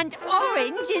 And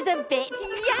orange is a bit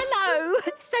yellow,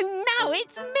 so now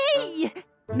it's me.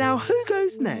 Now who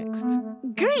goes next?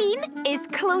 Green is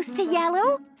close to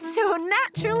yellow, so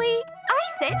naturally I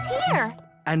sit here.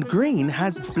 And green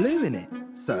has blue in it,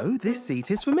 so this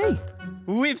seat is for me.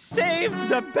 We've saved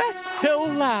the best till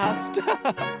last.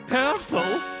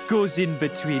 Purple goes in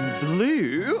between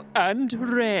blue and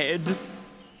red.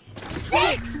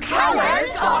 6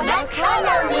 colours on a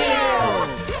colour wheel.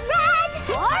 Red,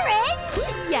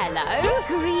 orange, Yellow,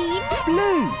 green,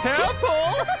 Blue.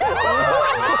 Purple.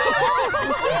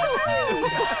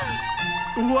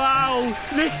 Wow,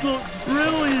 this looks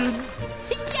brilliant.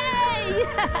 Yay!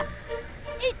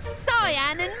 It's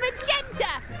cyan and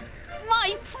magenta.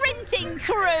 My printing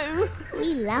crew.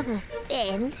 We love a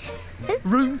spin.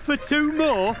 Room for 2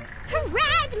 more.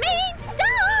 Red means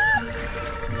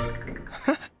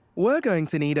stop! We're going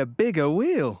to need a bigger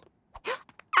wheel.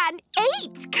 An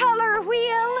 8-colour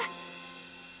wheel.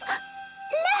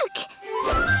 Look!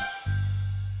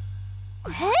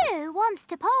 Who wants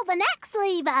to pull the next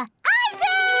lever? I do!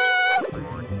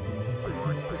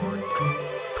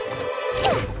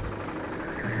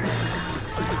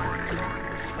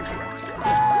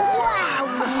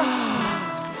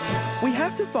 We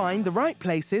have to find the right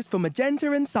places for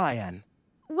magenta and cyan.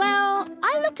 Well,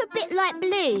 I look a bit like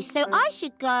blue, so I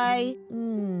should go...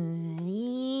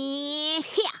 here.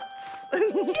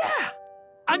 Yeah!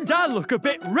 And I look a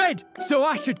bit red, so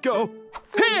I should go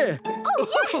here. Oh,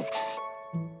 yes!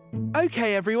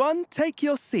 OK, everyone, take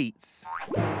your seats.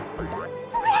 Red!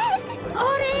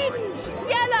 Orange!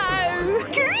 Yellow,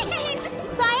 Green!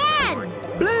 Cyan!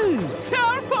 Blue!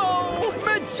 Purple.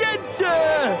 Magenta.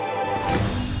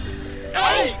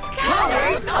 8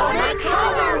 colours on a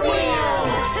colour wheel.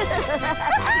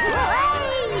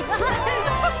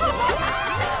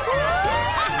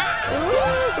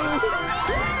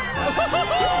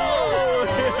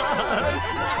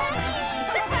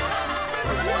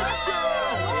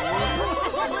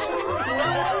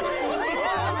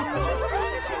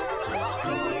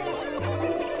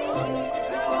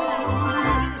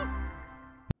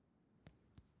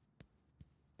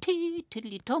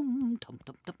 Tiddly-tum,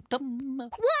 tum-tum-tum-tum. Why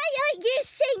aren't you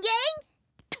singing?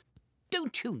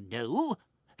 Don't you know?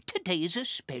 Today's a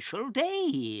special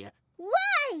day.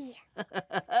 Why?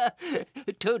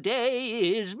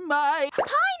 Today is my...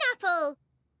 Pineapple!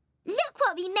 Look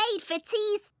what we made for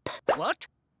tea's... What?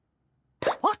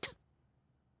 What?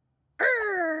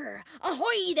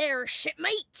 Ahoy there,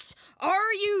 shipmates!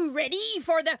 Are you ready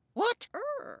for the... What?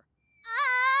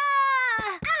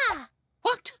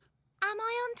 What? Am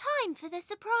I on time for the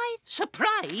surprise?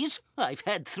 Surprise? I've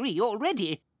had 3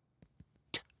 already.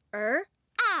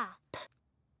 Trap!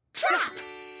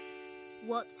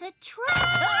 What's a trap?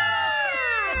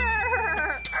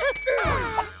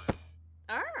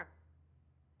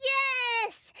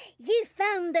 Yes! You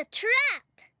found the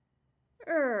trap!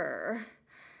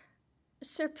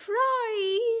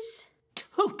 Surprise!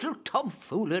 Total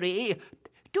tomfoolery.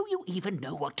 Do you even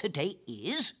know what today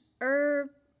is?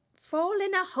 Fall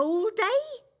in a whole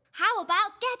day? How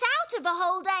about get out of a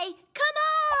whole day? Come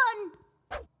on!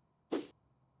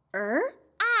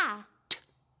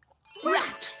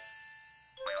 Rat!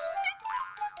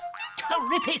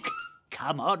 Terrific!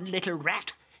 Come on, little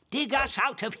rat. Dig us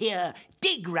out of here.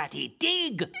 Dig, Ratty,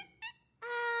 dig!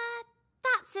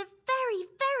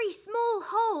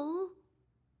 Pull.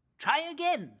 Try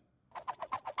again.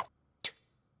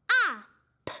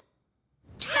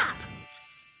 Tap.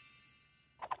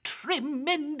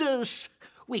 Tremendous.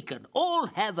 We can all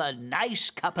have a nice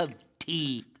cup of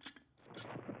tea.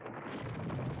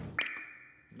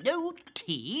 No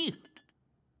tea.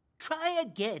 Try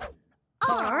again.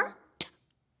 Art.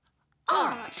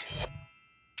 Oh,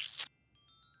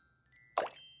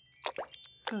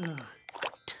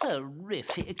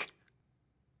 terrific.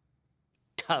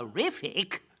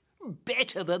 Terrific?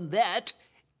 Better than that.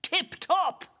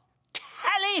 Tip-top.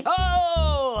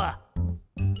 Tally-ho!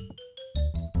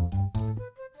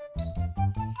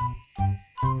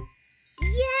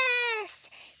 Yes!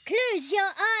 Close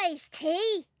your eyes,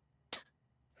 T.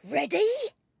 Ready?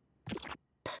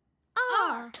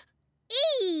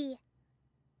 R-E.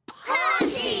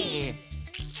 Party!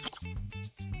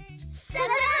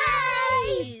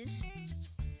 Surprise!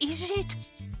 Is it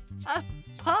a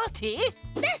party?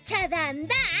 Better than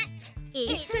that.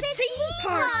 It's a tea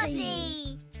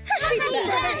party. Happy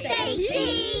birthday,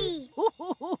 Tea!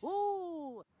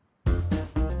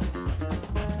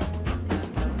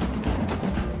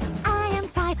 I am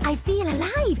 5, I feel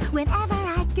alive whenever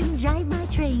I can drive my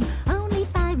train. Only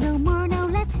 5, no more, no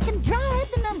less, can drive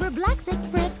the Numberblocks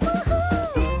Express. Woohoo!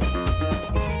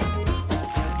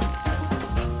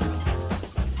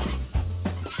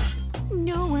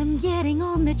 No, I'm getting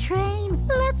on the train.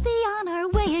 Let's be on our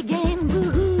way again.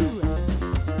 Woohoo!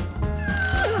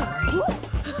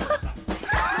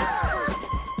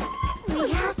 We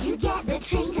have to get the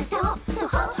train to stop, so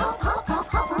hop, hop, hop, hop,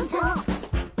 hop on top.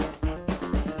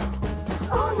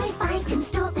 Only 5 can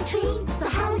stop the train, so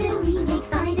how do we make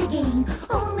 5 again?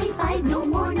 Only 5, no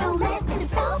more, no less, can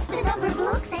stop the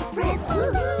Numberblocks Express.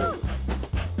 Woohoo!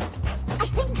 I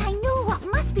think I know what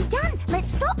must be done.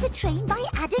 Let's stop the train by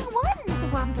adding 1.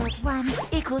 1 plus 1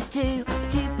 Equals 2.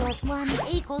 2 plus 1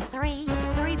 equals 3.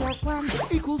 3 plus 1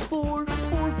 Equals 4.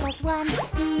 4 plus 1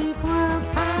 equals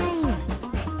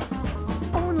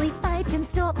 5. Only 5 can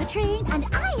stop the train, and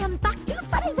I am back to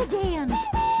 5 again.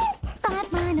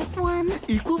 5 minus 1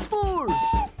 Equals 4.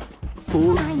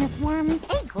 4 minus 1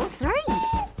 equals 3.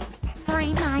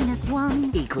 3 minus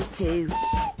 1 Equals 2.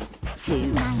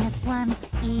 2 minus 1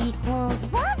 equals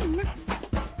 1.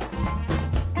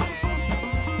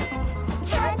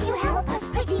 Can you help us,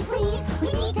 pretty please?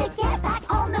 We need to get back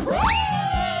on the way.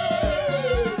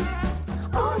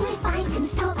 Only 5 can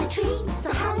stop the train,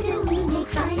 so how do we make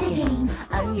 5 again?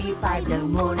 Only 5, no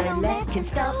more, no less, can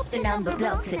stop the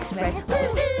Numberblocks Express.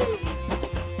 Woohoo!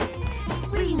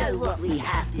 We know what we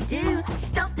have to do.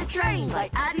 Stop the train by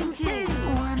adding 2.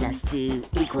 1 Plus 2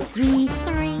 equals 3.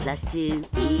 3 Plus 2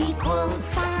 equals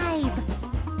 5.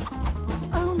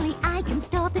 Only I can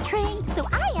stop the train, so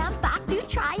I am back to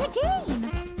try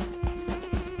again.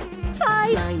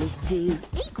 5 minus 2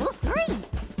 equals 3.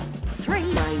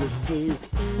 3 minus 2.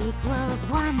 equals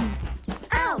 1.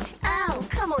 Ouch! Ow!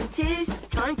 Come on, twos.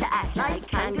 Time to act like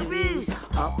kangaroos.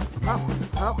 Hop, hop,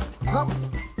 hop, hop.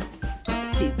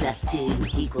 2 plus 2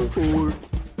 equals 4. 4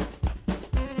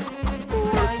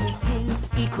 minus 2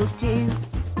 equals 2.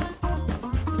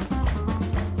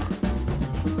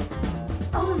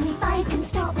 Only 5 can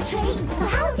stop the train, so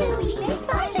how do we make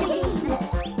 5 again?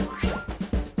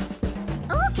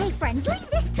 Okay, friends, leave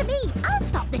this to me. I'll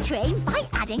stop the train by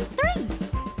adding 3.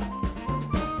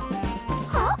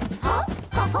 Hop, hop,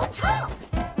 hop on top.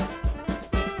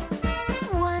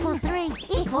 1 plus 3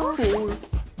 equals 4.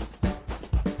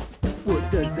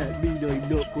 What does that mean? I'm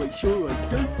not quite sure. I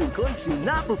don't think I've seen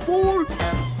that before.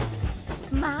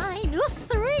 minus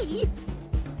 3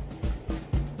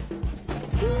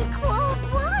 equals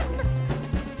 1.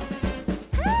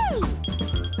 Hey!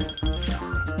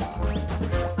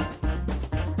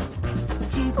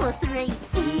 2 plus 3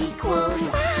 equals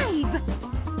 5.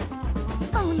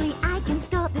 Only I can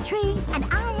stop the train, and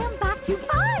I am back to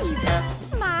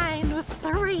 5. Minus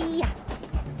 3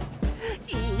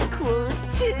 equals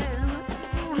 2.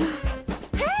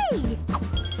 Hey!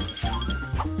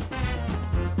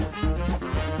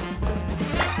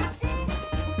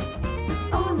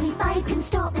 Only 5 can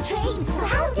stop the train, so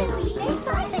how do we make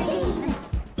 5 again?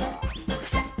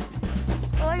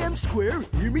 I am square,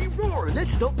 hear me roar.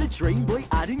 Let's stop the train by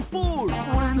adding 4.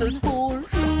 1 plus 4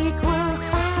 equals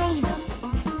 5.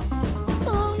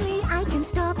 Only I can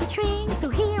stop the train, so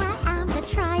here I am to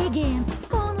try again.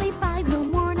 Only 5, no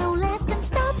more, no less, can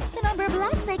stop the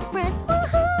Numberblocks Express.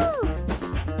 Woohoo!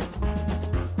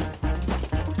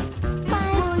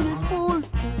 minus 4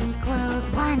 Equals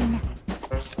 1.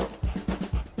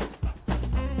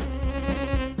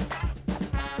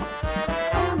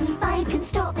 Only 5 can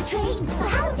stop the train, so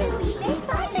how do we make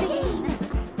 5 again?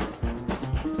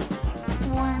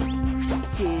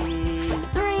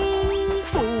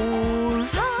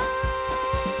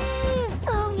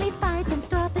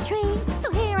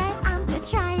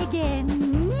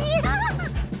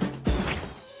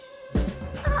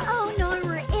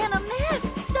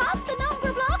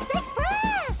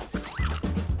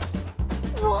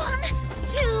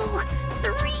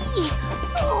 4, 5.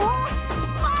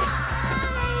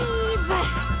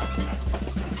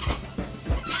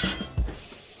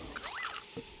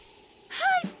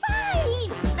 High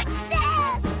five!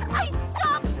 Success! I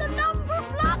stopped the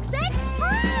Numberblocks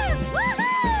Express!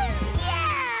 Woohoo!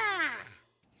 Yeah!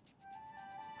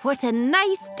 What a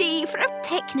nice day for a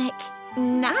picnic.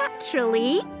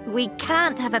 Naturally, we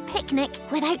can't have a picnic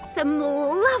without some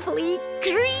lovely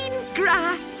green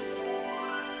grass.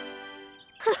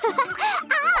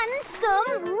 And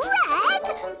some red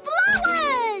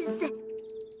flowers!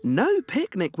 No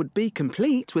picnic would be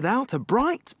complete without a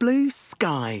bright blue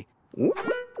sky. Ooh.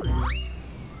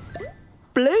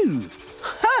 Blue!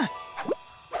 Ha!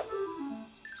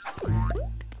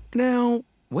 Now,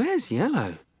 where's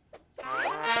yellow?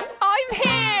 I'm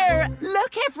here!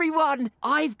 Look, everyone!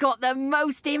 I've got the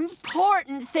most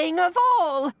important thing of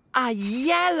all! A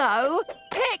yellow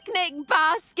picnic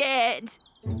basket!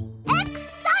 Exciting!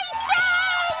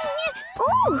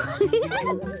 Ooh!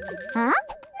 Huh?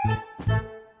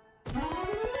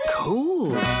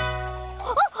 Cool.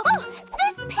 Oh,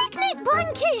 this picnic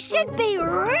blanket should be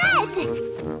red!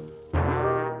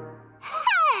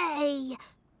 Hey!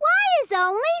 Why is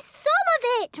only some of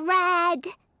it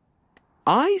red?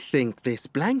 I think this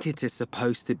blanket is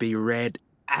supposed to be red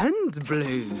and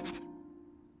blue.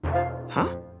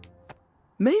 Huh?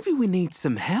 Maybe we need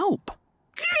some help.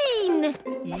 Green!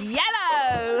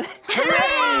 Yellow!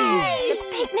 Hooray! The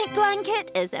picnic blanket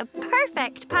is a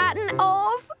perfect pattern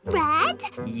of red,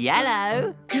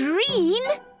 yellow, green,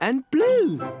 and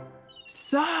blue.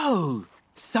 So,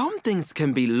 some things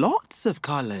can be lots of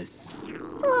colours.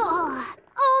 Oh,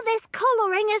 all this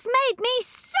colouring has made me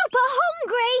super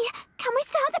hungry. Can we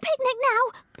start the picnic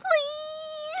now,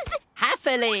 please?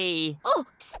 Happily! Oh,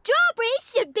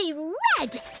 strawberries should be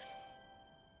red.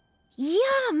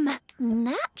 Yum!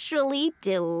 Naturally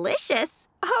delicious.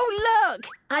 Oh, look!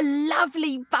 A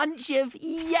lovely bunch of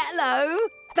yellow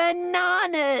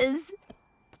bananas!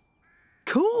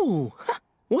 Cool.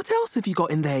 What else have you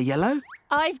got in there, Yellow?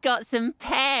 I've got some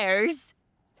pears.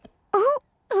 Oh,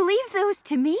 leave those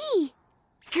to me.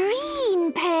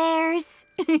 Green pears.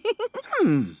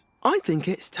 I think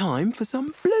it's time for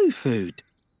some blue food.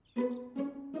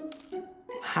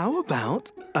 How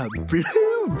about a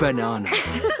blue banana?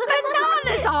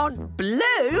 Bananas aren't blue,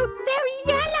 they're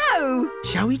yellow.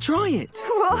 Shall we try it?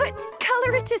 What?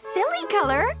 Colour it a silly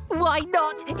colour? Why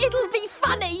not? It'll be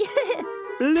funny.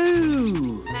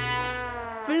 Blue.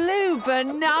 Blue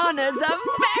bananas are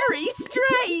very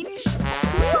strange.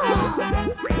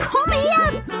 Whoa! Come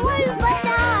here, blue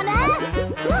banana.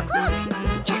 Look,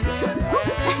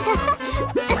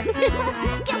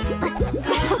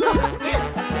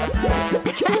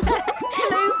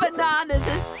 Blue bananas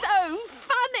are so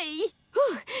funny.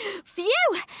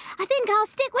 Phew! I think I'll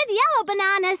stick with yellow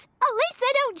bananas. At least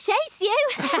they don't chase you.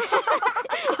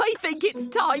 I think it's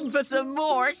time for some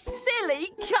more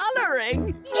silly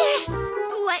colouring. Yes!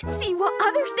 Let's see what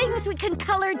other things we can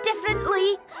colour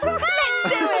differently. Let's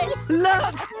do it.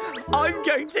 Look, I'm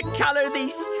going to colour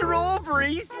these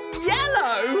strawberries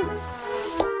yellow.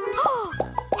 Oh,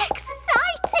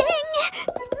 exciting!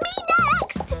 Me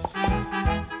next!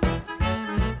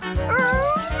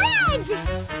 Red!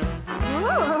 Oh.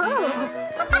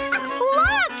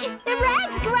 Look! The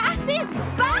red grass is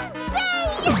bouncy!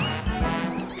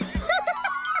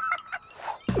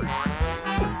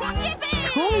 Yippee!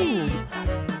 Cool.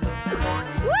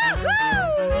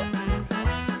 Woohoo!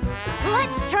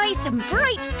 Let's try some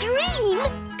bright green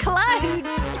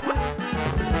clouds.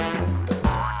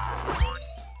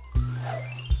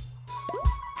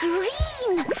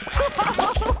 Green!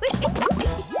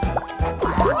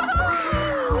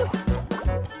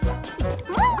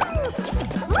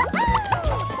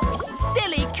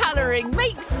 Silly colouring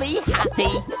makes me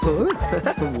happy.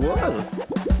 Whoa.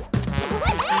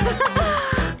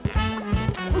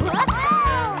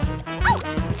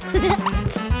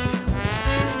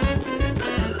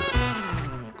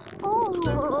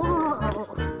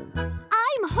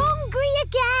 I'm hungry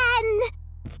again!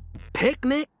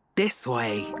 Picnic this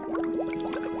way.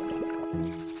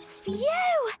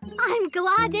 Phew! I'm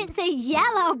glad it's a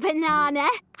yellow banana.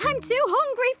 I'm too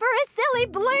hungry for a silly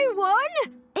blue one.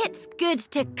 It's good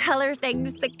to colour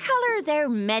things the colour they're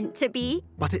meant to be.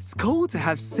 But it's cool to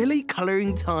have silly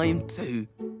colouring time too.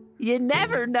 You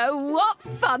never know what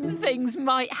fun things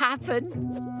might happen.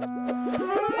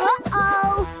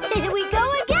 Uh-oh! Here we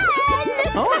go again!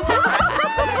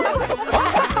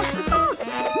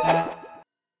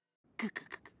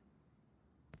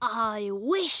 I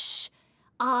wish.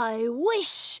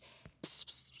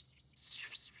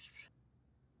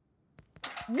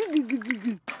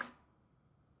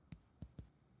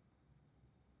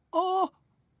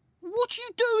 What you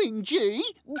doing, G?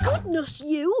 Goodness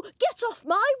you! Get off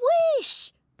my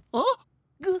wish! Huh?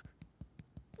 Good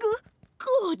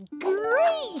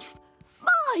grief!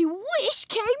 My wish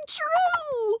came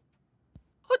true!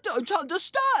 I don't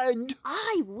understand.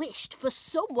 I wished for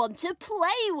someone to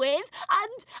play with,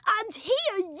 and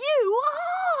here you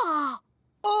are!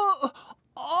 I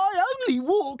only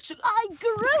walked... I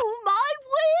grew my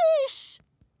wish!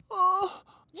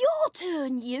 Your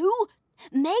turn, you.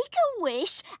 Make a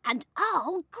wish and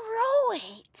I'll grow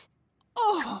it.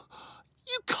 Oh,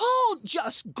 you can't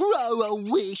just grow a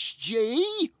wish,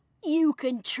 G. You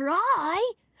can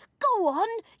try. Go on,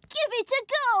 give it a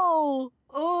go.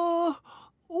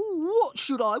 What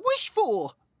should I wish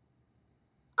for?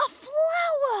 A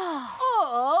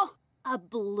flower. A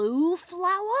blue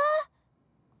flower?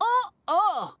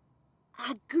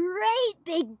 A great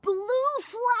big blue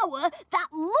flower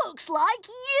that looks like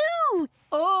you.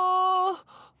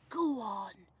 Go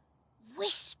on,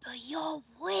 whisper your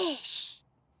wish.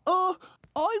 I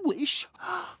wish...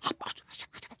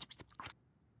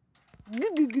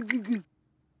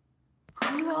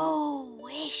 Grow,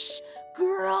 wish,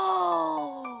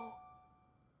 grow.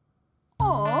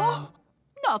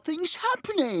 Nothing's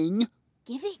happening.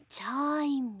 Give it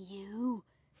time, you.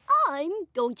 I'm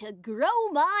going to grow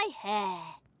my hair.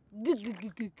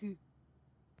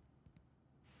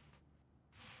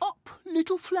 Up,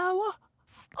 little flower,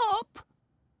 up.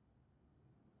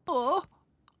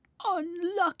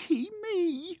 Unlucky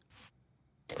me.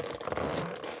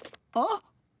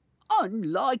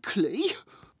 Unlikely.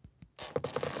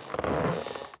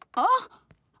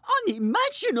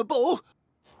 Unimaginable.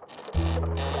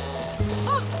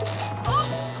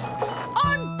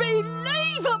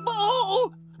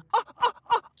 Unbelievable.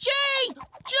 G!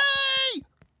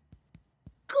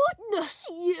 Goodness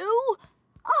you!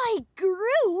 I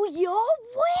grew your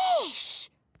wish.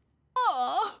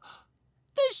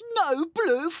 There's no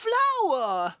blue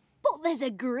flower. But there's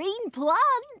a green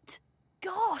plant.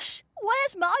 Gosh,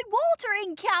 where's my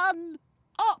watering can?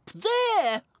 Up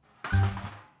there.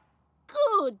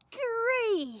 Good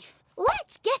grief.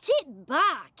 Let's get it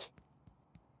back.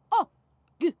 Ugh.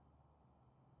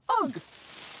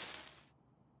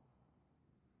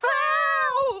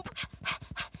 Help!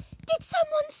 Did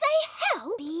someone say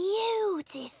help?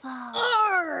 Beautiful.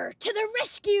 To the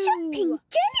rescue! Jumping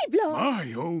jelly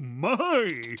blocks! My, oh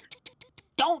my!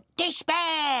 Don't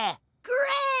despair!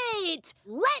 Great!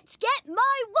 Let's get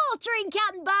my watering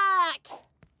can back!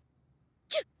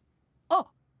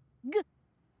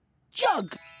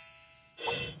 Jug!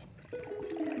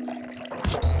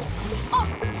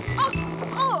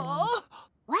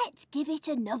 Let's give it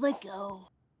another go.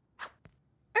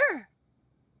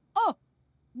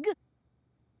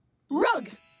 Rug!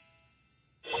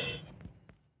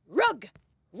 Rug!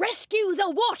 Rescue the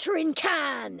watering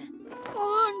can!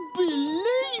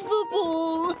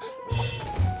 Unbelievable!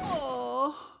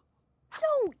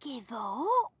 Don't give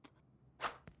up.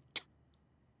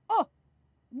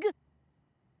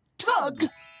 Tug!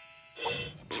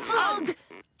 Tug!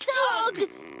 Tug!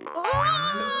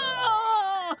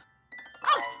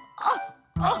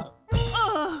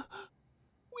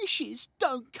 Wishes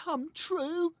don't come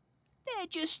true. They're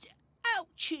just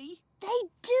ouchy. They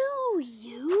do,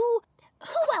 you.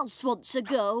 Who else wants a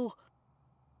go?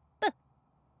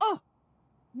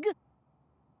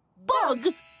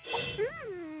 Bug!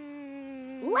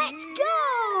 Let's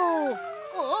go!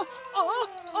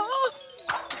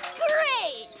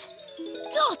 Great!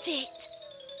 Got it!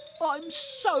 I'm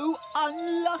so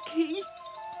unlucky.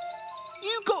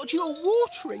 You got your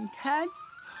watering can,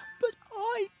 but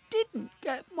I didn't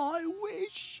get my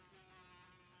wish.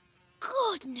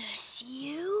 Goodness,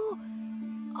 you.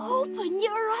 Open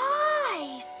your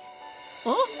eyes.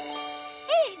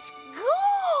 It's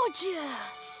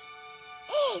gorgeous.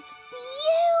 It's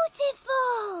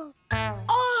beautiful.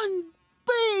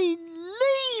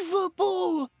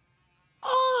 Unbelievable.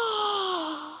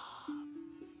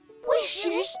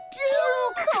 Wishes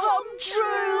do come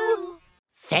true.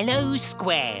 Fellow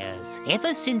squares,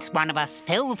 ever since one of us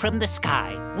fell from the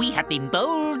sky, we have been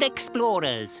bold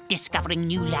explorers, discovering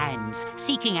new lands,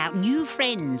 seeking out new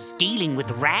friends, dealing with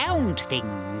round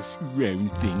things.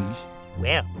 Round things?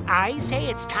 Well, I say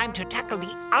it's time to tackle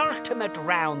the ultimate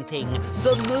round thing,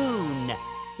 the moon.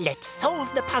 Let's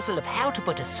solve the puzzle of how to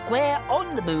put a square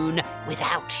on the moon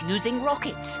without using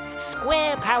rockets.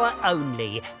 Square power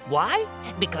only. Why?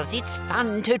 Because it's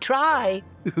fun to try.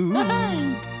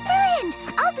 Brilliant!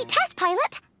 I'll be test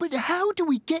pilot. But how do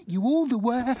we get you all the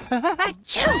way...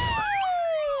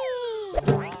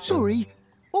 Sorry,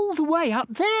 all the way up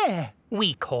there.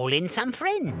 We call in some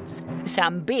friends.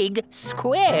 Some big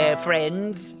square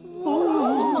friends.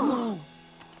 Oh.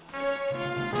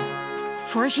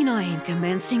 49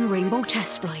 commencing rainbow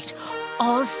test flight.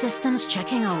 All systems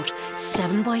checking out.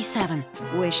 7 by 7.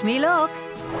 Wish me luck.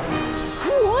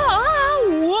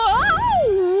 Whoa!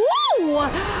 Whoa!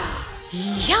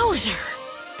 Yowzer!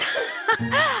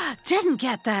 Didn't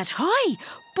get that high,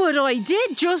 but I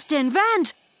did just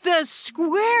invent the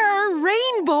square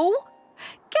rainbow.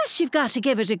 Guess you've got to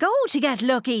give it a go to get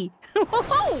lucky.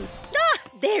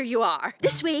 There you are.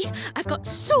 This way, I've got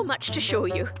so much to show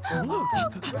you.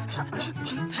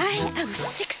 I am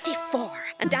 64,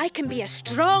 and I can be a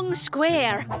strong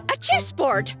square, a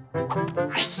chessboard,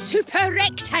 a super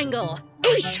rectangle,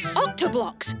 8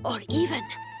 octoblocks, or even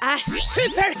a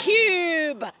super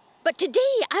cube. But today,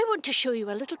 I want to show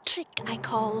you a little trick I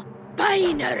call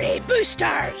binary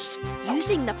boosters,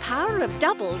 using the power of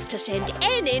doubles to send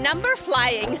any number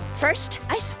flying. First,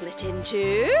 I split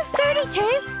into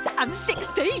 32 and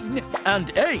 16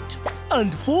 And 8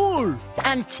 and 4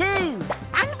 And 2 And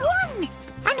 1!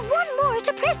 And one more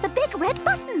to press the big red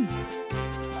button.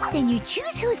 Then you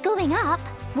choose who's going up.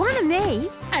 One of me.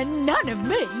 and none of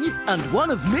me. and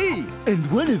 1 of me and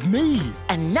 1 of me.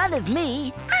 and none of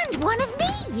me. And one of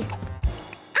me.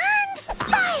 And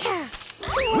fire!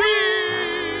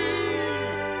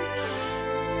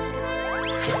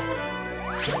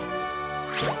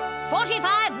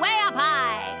 45 way up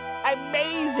high.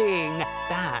 Amazing.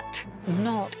 But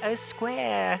not a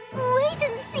square. Wait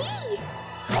and see.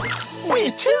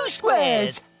 We're 2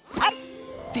 squares.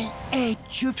 The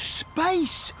edge of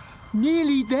space.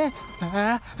 Nearly there.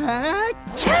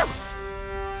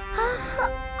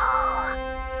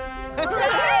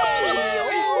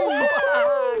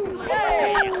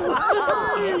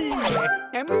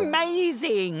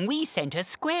 Amazing! We sent a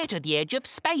square to the edge of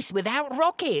space without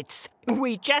rockets.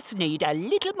 We just need a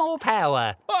little more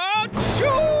power.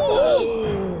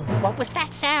 Achoo! What was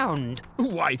that sound?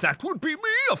 Why, that would be me,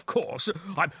 of course.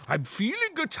 I'm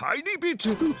feeling a tiny bit...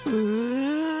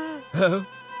 Achoo!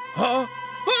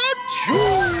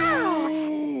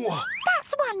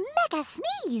 That's one mega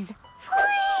sneeze.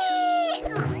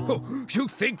 Oh, you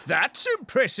think that's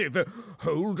impressive?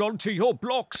 Hold on to your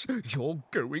blocks. You're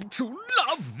going to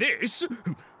love this.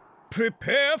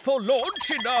 Prepare for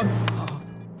launch in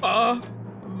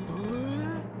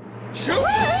shoot!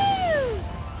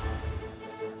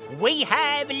 We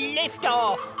have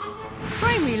liftoff.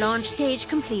 Primary launch stage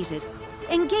completed.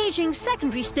 Engaging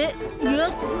secondary stage.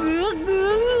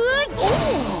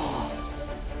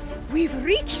 We've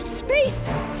reached space.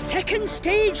 Second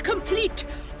stage complete.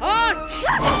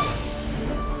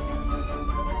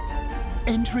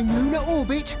 Entering lunar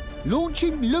orbit.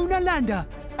 Launching lunar lander.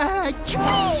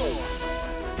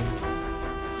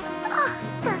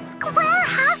 The square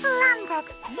has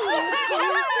landed.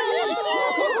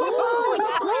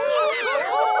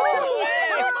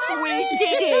 We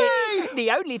did it.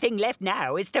 The only thing left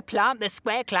now is to plant the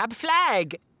Square Club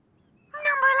flag.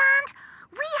 Numberland,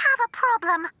 we have a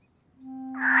problem.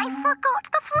 I forgot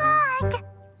the flag.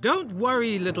 Don't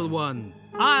worry, little one.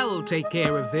 I'll take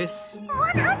care of this.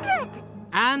 100.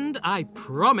 And I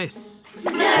promise.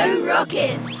 No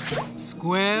rockets.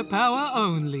 Square power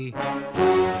only.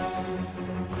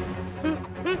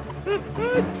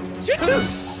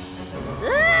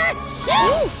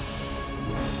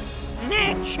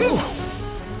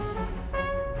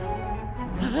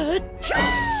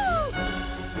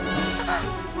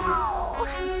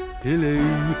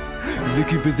 Hello.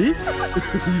 Looking for this?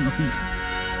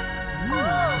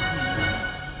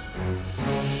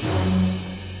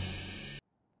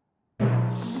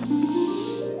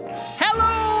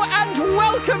 Hello and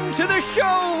welcome to the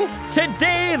show!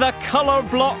 Today the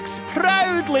Colourblocks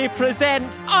proudly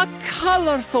present a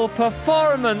colourful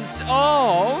performance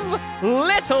of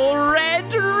Little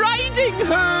Red Riding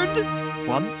Hood!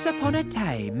 Once upon a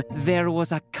time, there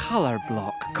was a colour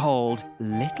block called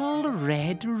Little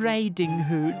Red Riding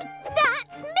Hood.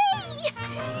 That's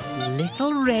me!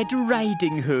 Little Red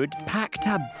Riding Hood packed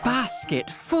a basket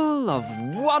full of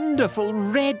wonderful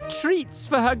red treats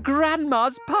for her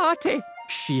grandma's party.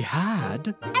 She had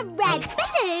A red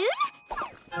balloon,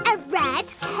 a red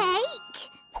cake,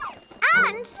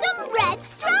 and some red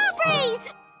strawberries.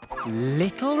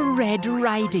 Little Red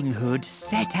Riding Hood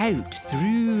set out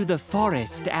through the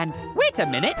forest and... Wait a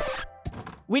minute!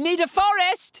 We need a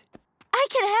forest! I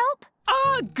can help.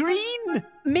 Ah, Green!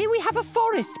 May we have a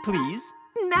forest, please?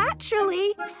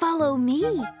 Naturally. Follow me.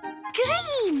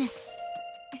 Green,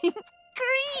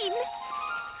 Green.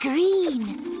 green,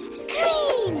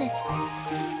 green.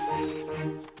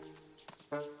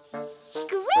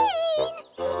 Green,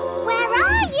 where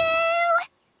are you?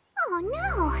 Oh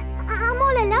no, I'm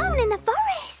all alone in the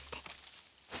forest.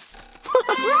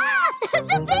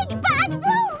 The big bad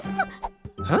wolf!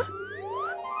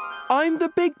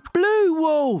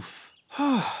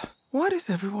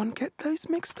 suppose everyone get those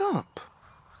mixed up.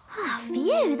 Oh,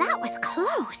 phew, that was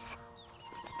close.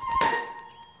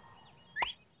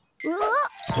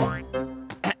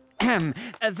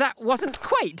 That wasn't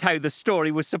quite how the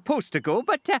story was supposed to go,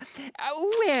 but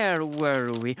where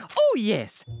were we? Oh,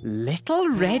 yes. Little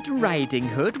Red Riding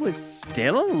Hood was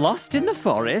still lost in the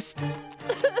forest.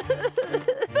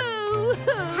 Hello?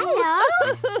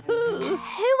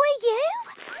 Who are you?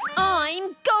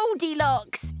 I'm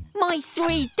Goldilocks. My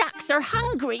 3 ducks are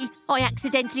hungry. I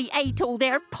accidentally ate all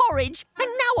their porridge, and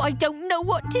now I don't know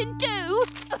what to do.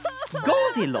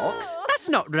 Goldilocks? That's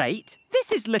not right.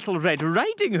 This is Little Red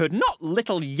Riding Hood, not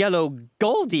little yellow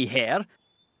Goldie hair.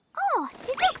 Oh,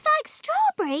 do ducks like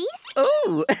strawberries?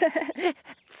 Oh!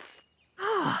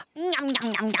 Yum,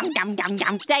 yum, yum, yum, yum, yum,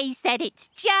 yum. They said it's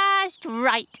just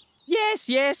right. Yes,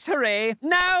 yes, hooray.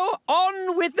 Now,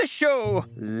 on with the show.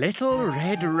 Little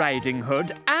Red Riding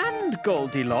Hood and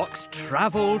Goldilocks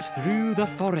travelled through the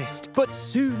forest, but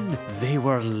soon they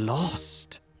were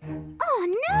lost.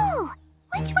 Oh, no!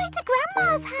 Which way to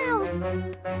Grandma's house?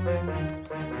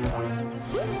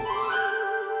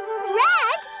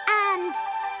 Red and...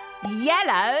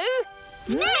 Yellow.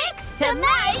 Mixed to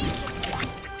make...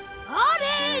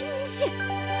 Orange!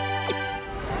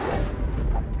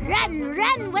 Run,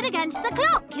 run, we're against the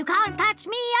clock. You can't catch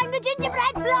me, I'm the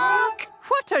gingerbread block.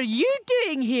 What are you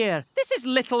doing here? This is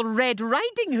Little Red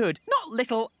Riding Hood, not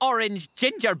little orange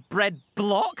gingerbread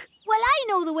block. Well, I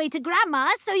know the way to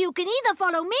Grandma's, so you can either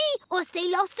follow me or stay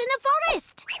lost in the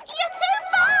forest. You're too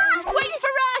fast! Wait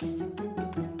for us!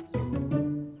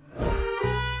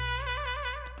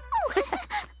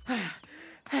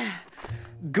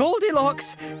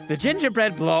 Goldilocks, the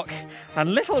gingerbread block,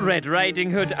 and Little Red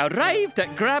Riding Hood arrived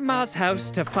at Grandma's house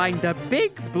to find the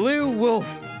big blue wolf,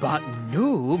 but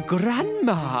no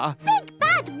Grandma. Big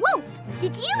bad wolf!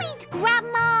 Did you eat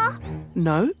Grandma?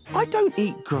 No, I don't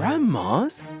eat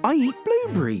grandmas. I eat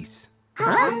blueberries.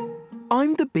 Huh?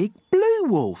 I'm the big blue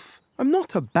wolf. I'm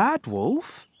not a bad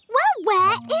wolf. Well,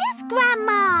 where is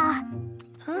Grandma?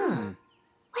 Huh.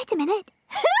 Wait a minute.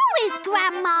 Who is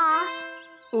Grandma?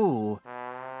 Oh,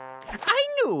 I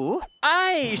know.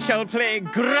 I shall play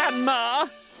Grandma.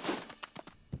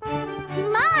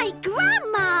 My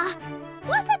Grandma!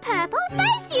 What a purple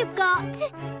face you've got!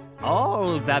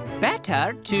 All the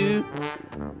better to...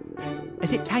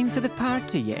 Is it time for the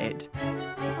party yet?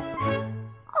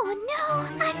 Oh no,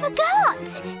 I forgot!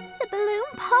 The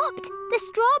balloon popped, the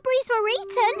strawberries were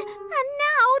eaten, and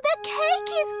now the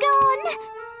cake is gone!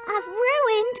 I've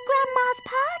ruined Grandma's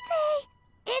party!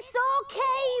 It's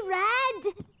okay, Red!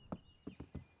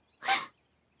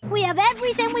 We have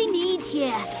everything we need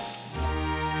here.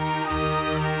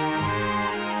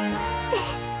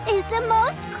 This is the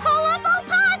most colourful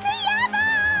party ever!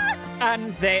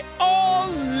 And they all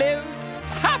lived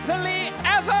happily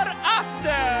ever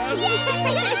after!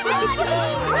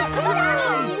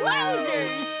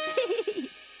 Wowzers!